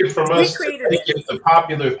you. Took it from us to make it the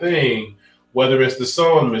popular thing, whether it's the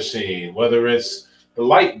sewing machine, whether it's the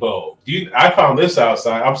light bulb. I found this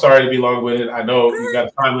outside. I'm sorry to be long-winded. I know you got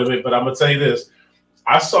a time limit, but I'm gonna tell you this.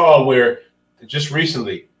 I saw where just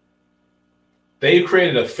recently they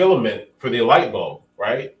created a filament for the light bulb,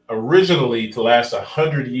 right? Originally to last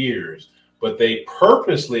 100 years, but they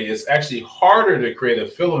purposely, it's actually harder to create a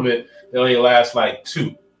filament that only lasts like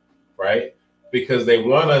 2, right? Because they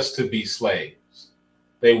want us to be slaves.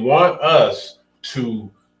 They want us to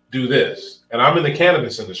do this. And I'm in the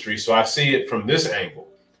cannabis industry, so I see it from this angle.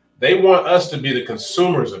 They want us to be the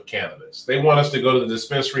consumers of cannabis. They want us to go to the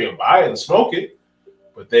dispensary and buy it and smoke it,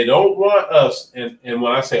 but they don't want us, and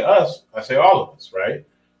when I say us, I say all of us, right?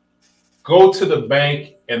 Go to the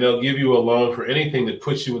bank and they'll give you a loan for anything that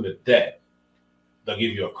puts you into debt. They'll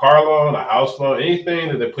give you a car loan, a house loan,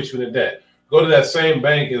 anything that puts you into debt. go to that same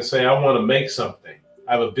bank and say, I want to make something.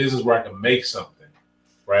 I have a business where I can make something,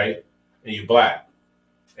 right? And you black,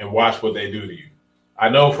 and watch what they do to you. I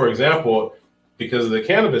know, for example, because of the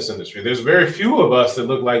cannabis industry, there's very few of us that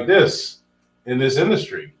look like this in this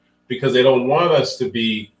industry because they don't want us to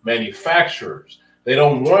be manufacturers. They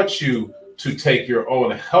don't want you to take your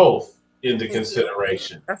own health into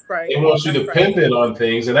consideration. That's right. They want you dependent on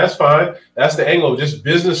things, and that's fine. That's the angle of just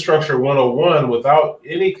business structure 101 without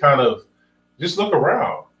any kind of, just look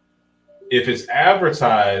around. If it's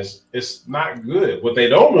advertised, it's not good. What they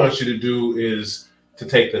don't want you to do is to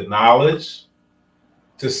take the knowledge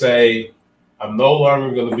to say, I'm no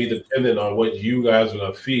longer going to be dependent on what you guys are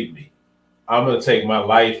going to feed me. I'm going to take my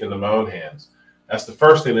life into my own hands. That's the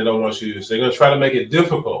first thing they don't want you to do. So they're going to try to make it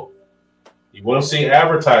difficult. You won't see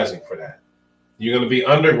advertising for that. You're going to be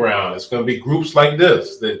underground. It's going to be groups like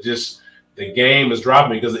this that just, the game is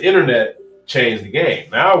dropping because the internet changed the game.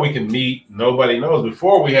 Now we can meet. Nobody knows.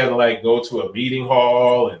 Before we had to like go to a meeting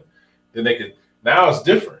hall and then they could, now it's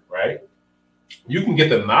different, right? You can get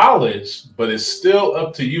the knowledge, but it's still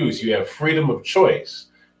up to you. So you have freedom of choice.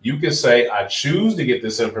 You can say, I choose to get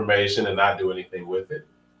this information and not do anything with it.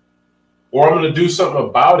 Or I'm going to do something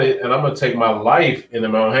about it and I'm going to take my life into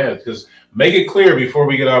my own hands. Because make it clear before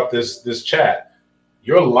we get off this chat,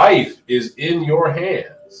 your life is in your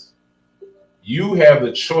hands. You have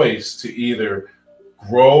the choice to either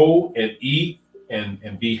grow and eat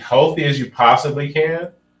and be healthy as you possibly can,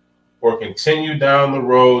 or continue down the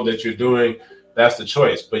road that you're doing. That's the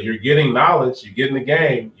choice. But you're getting knowledge. You're getting the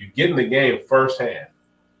game. You're getting the game firsthand.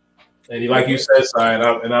 And like you said, Si,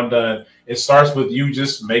 and I'm done. It starts with you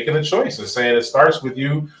just making a choice and saying it starts with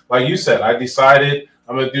you. Like you said, I decided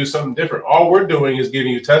I'm going to do something different. All we're doing is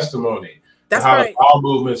giving you testimony. That's how right. The bowel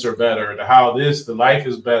movements are better, to how the life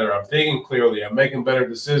is better. I'm thinking clearly. I'm making better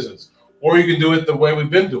decisions. Or you can do it the way we've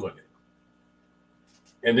been doing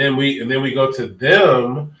it. And then we go to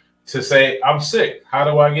them to say, I'm sick. How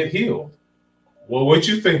do I get healed? Well, what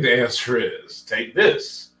you think the answer is? Take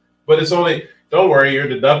this. But it's only, don't worry, your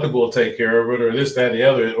deductible will take care of it, or this, that, and the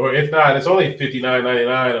other. Or if not, it's only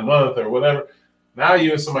 $59.99 a month or whatever. Now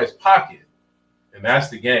you're in somebody's pocket. And that's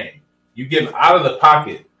the game. You get out of the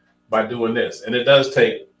pocket by doing this. And it does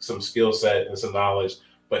take some skill set and some knowledge,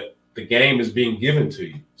 but the game is being given to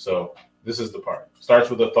you. So this is the part. Starts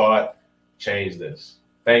with a thought, change this.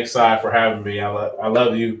 Thanks, Si, for having me. I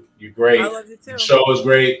love you. You're great. I love you too. The show is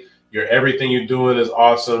great. Everything you're doing is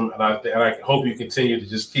awesome. And I hope you continue to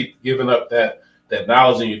just keep giving up that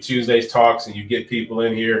knowledge in your Tuesdays talks and you get people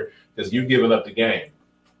in here because you've given up the game.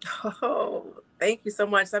 Oh, thank you so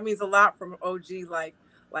much. That means a lot from OG like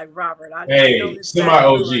Robert. Hey,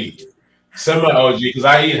 semi-OG. Semi-OG, because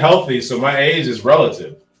I eat healthy, so my age is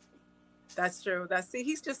relative. That's true.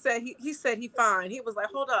 He's just said he said he fine. He was like,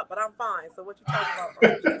 hold up, but I'm fine. So what you talking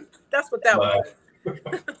about? That's what that was.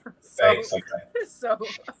 Thanks.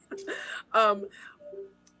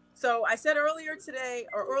 So I said earlier today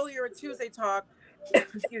or earlier in Tuesday talk,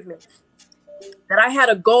 excuse me, that I had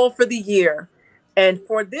a goal for the year. And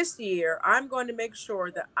for this year, I'm going to make sure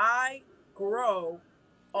that I grow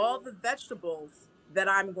all the vegetables that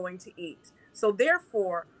I'm going to eat. So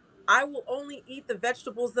therefore, I will only eat the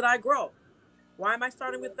vegetables that I grow. Why am I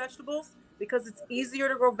starting with vegetables? Because it's easier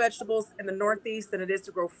to grow vegetables in the Northeast than it is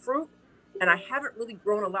to grow fruit. And I haven't really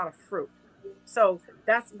grown a lot of fruit. So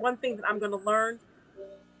that's one thing that I'm going to learn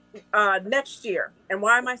next year. And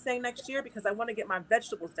why am I saying next year? Because I want to get my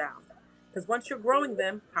vegetables down. Because once you're growing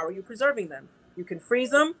them, how are you preserving them? You can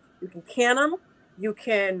freeze them. You can can them. You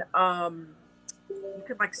can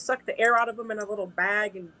like suck the air out of them in a little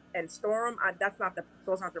bag and store them.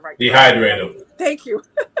 Those aren't the right. Dehydrate them. Thank you.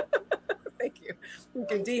 Thank you. You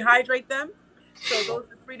can dehydrate them. So those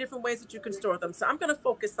are 3 different ways that you can store them. So I'm going to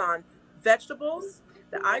focus on vegetables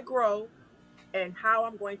that I grow and how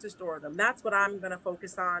I'm going to store them. That's what I'm going to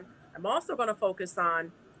focus on. I'm also going to focus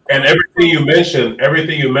on. And everything you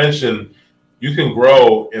mentioned, you can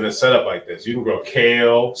grow in a setup like this. You can grow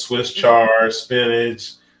kale, Swiss chard,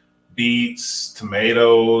 spinach, beets,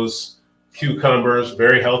 tomatoes, cucumbers,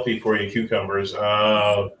 very healthy for you, cucumbers.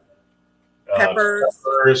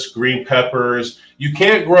 Peppers, green peppers. You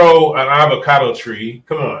can't grow an avocado tree.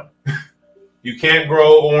 Come on. You can't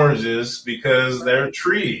grow oranges because they're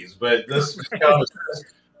trees, but this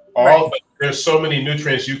but there's so many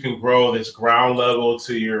nutrients you can grow that's ground level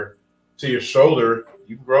to your shoulder.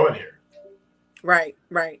 You can grow in here. Right,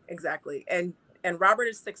 exactly. And Robert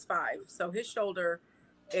is 6'5", so his shoulder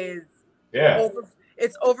is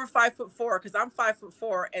It's over 5'4" because I'm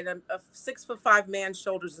 5'4" and a 6'5" man's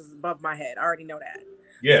shoulders is above my head. I already know that.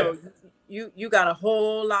 Yeah. So you got a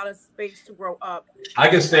whole lot of space to grow up. I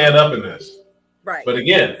can stand up in this. Right. But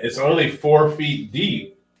again, it's only 4 feet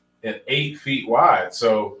deep and 8 feet wide.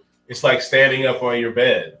 So it's like standing up on your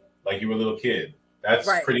bed like you were a little kid. That's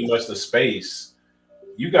right. pretty much the space.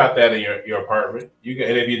 You got that in your apartment. And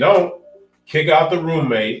if you don't, kick out the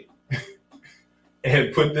roommate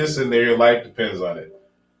and put this in there. Your life depends on it.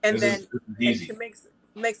 And this is easy. And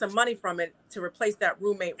make some money from it to replace that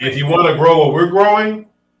roommate. If you want to grow what we're growing,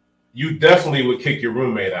 you definitely would kick your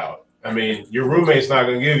roommate out. I mean, your roommate's not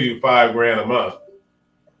going to give you $5,000 a month.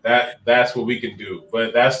 That's what we can do.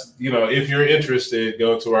 But that's, if you're interested,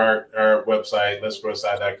 go to our website,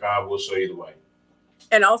 letsgrowside.com. We'll show you the way.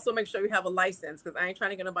 And also make sure you have a license, because I ain't trying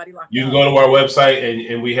to get nobody locked up. You can go to our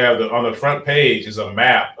website and we have on the front page is a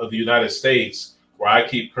map of the United States where I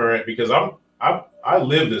keep current, because I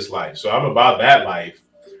live this life. So I'm about that life.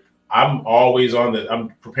 I'm always I'm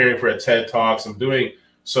preparing for a TED Talks.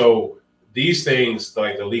 So these things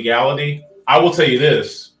like the legality, I will tell you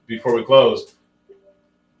this before we close.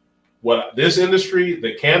 What this industry,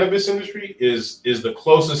 the cannabis industry, is the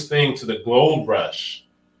closest thing to the gold rush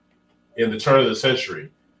in the turn of the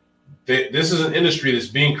century. This is an industry that's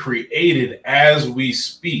being created as we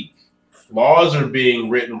speak. Laws are being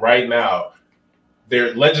written right now.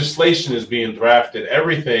 Their legislation is being drafted,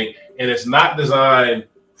 everything, and it's not designed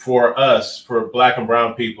for us, for Black and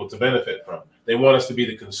brown people to benefit from. They want us to be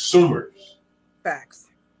the consumers. Facts.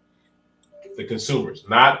 The consumers,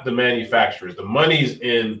 not the manufacturers. The money's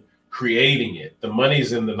in creating it. The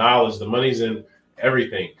money's in the knowledge. The money's in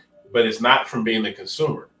everything. But it's not from being the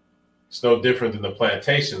consumer. It's no different than the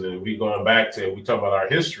plantation. And we talk about our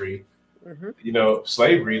history,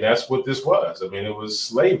 slavery, that's what this was. I mean, it was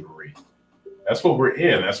slavery. That's what we're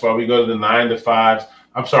in. That's why we go to the 9 to 5s.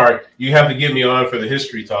 I'm sorry, you have to get me on for the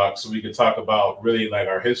history talk so we can talk about really like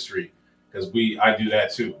our history, because I do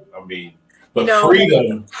that too. I mean, but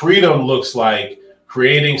freedom looks like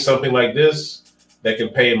creating something like this that can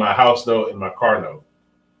pay my house note and my car note.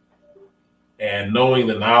 And knowing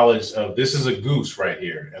the knowledge of this is a goose right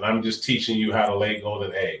here. And I'm just teaching you how to lay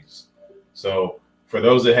golden eggs. So for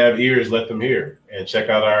those that have ears, let them hear. And check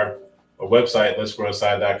out our website,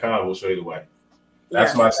 letsgrowside.com. We'll show you the way.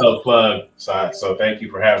 That's my self-plug side. So thank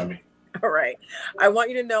you for having me. All right. I want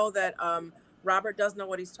you to know that Robert does know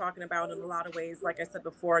what he's talking about in a lot of ways. Like I said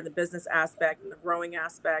before, in the business aspect, in the growing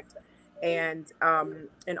aspect, and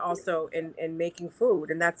also in making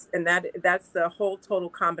food. And that's the whole total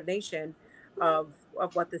combination of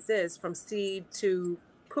what this is, from seed to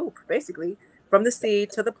poop, basically. From the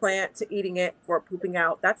seed to the plant to eating it for pooping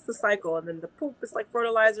out. That's the cycle. And then the poop is like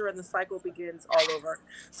fertilizer, and the cycle begins all over.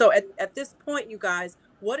 So at this point, you guys,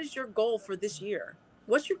 what is your goal for this year?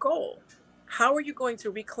 What's your goal? How are you going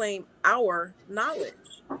to reclaim our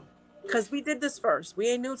knowledge? Because we did this first. We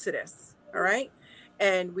ain't new to this. All right.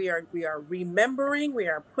 And we are remembering, we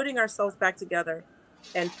are putting ourselves back together.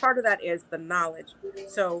 And part of that is the knowledge.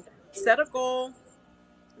 So set a goal,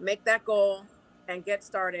 make that goal, and get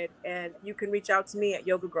started. And you can reach out to me at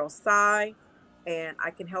Yoga Girl Sai, and I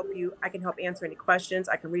can help you. I can help answer any questions.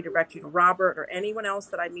 I can redirect you to Robert or anyone else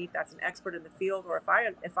that I meet that's an expert in the field. Or if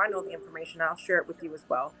I know the information, I'll share it with you as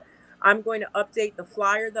well. I'm going to update the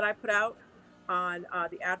flyer that I put out on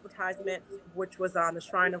the advertisement, which was on the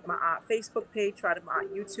Shrine of Ma'at Facebook page, Shrine of Ma'at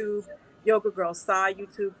YouTube, Yoga Girl Sai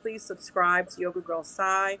YouTube. Please subscribe to Yoga Girl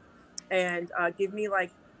Sai, and give me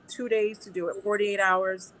like 2 days to do it, 48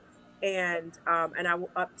 hours. And I will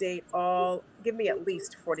update give me at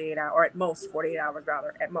least 48 hours, or at most 48 hours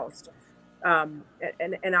rather, at most. And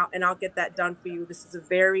I'll get that done for you. This is a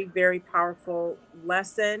very, very powerful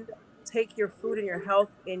lesson. Take your food and your health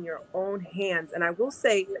in your own hands. And I will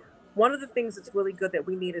say, one of the things that's really good that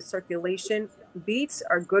we need is circulation. Beets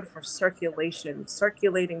are good for circulation,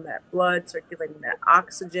 circulating that blood, circulating that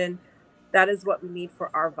oxygen. That is what we need for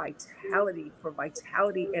our vitality,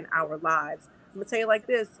 in our lives. I'm going to tell you like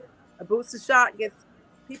this. Abut Seshat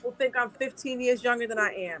people think I'm 15 years younger than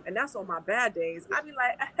I am. And that's on my bad days. I be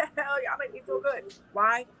like, hell, y'all make me feel good.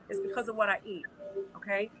 Why? It's because of what I eat.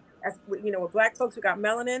 Okay? As with Black folks who got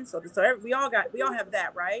melanin. So we all have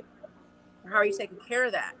that, right? How are you taking care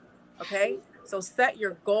of that? Okay? So set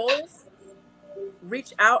your goals,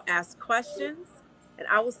 reach out, ask questions, and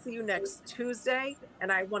I will see you next Tuesday.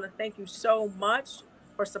 And I want to thank you so much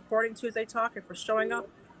for supporting Tuesday Talk and for showing up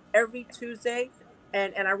every Tuesday.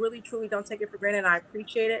 And I really, truly don't take it for granted. And I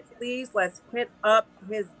appreciate it. Please, let's hit up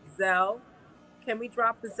his Zelle. Can we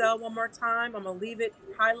drop the Zelle one more time? I'm going to leave it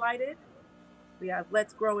highlighted. We have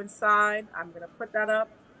Let's Grow Inside. I'm going to put that up.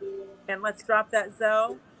 And let's drop that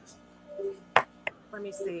Zelle. Let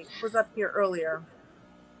me see. It was up here earlier.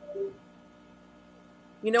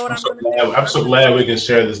 You know what I'm going to do? I'm so glad we can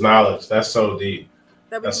share this knowledge. That's so deep.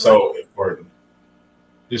 That's so important.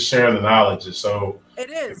 Just sharing the knowledge is so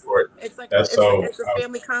important. It's like That's it's a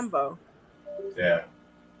family combo. Yeah.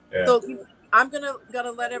 Yeah. So I'm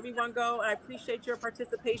gonna let everyone go. I appreciate your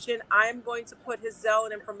participation. I'm going to put his Zelle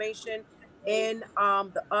and information in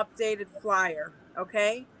the updated flyer.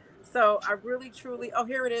 Okay. So I really truly, oh,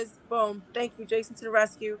 here it is. Boom. Thank you, Jason, to the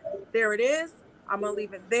rescue. There it is. I'm gonna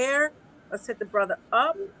leave it there. Let's hit the brother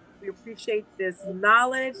up. We appreciate this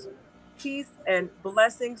knowledge. Peace and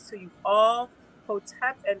blessings to you all.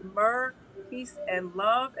 Hotep and Myrrh, peace and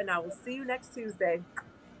love. And I will see you next Tuesday.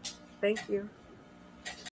 Thank you.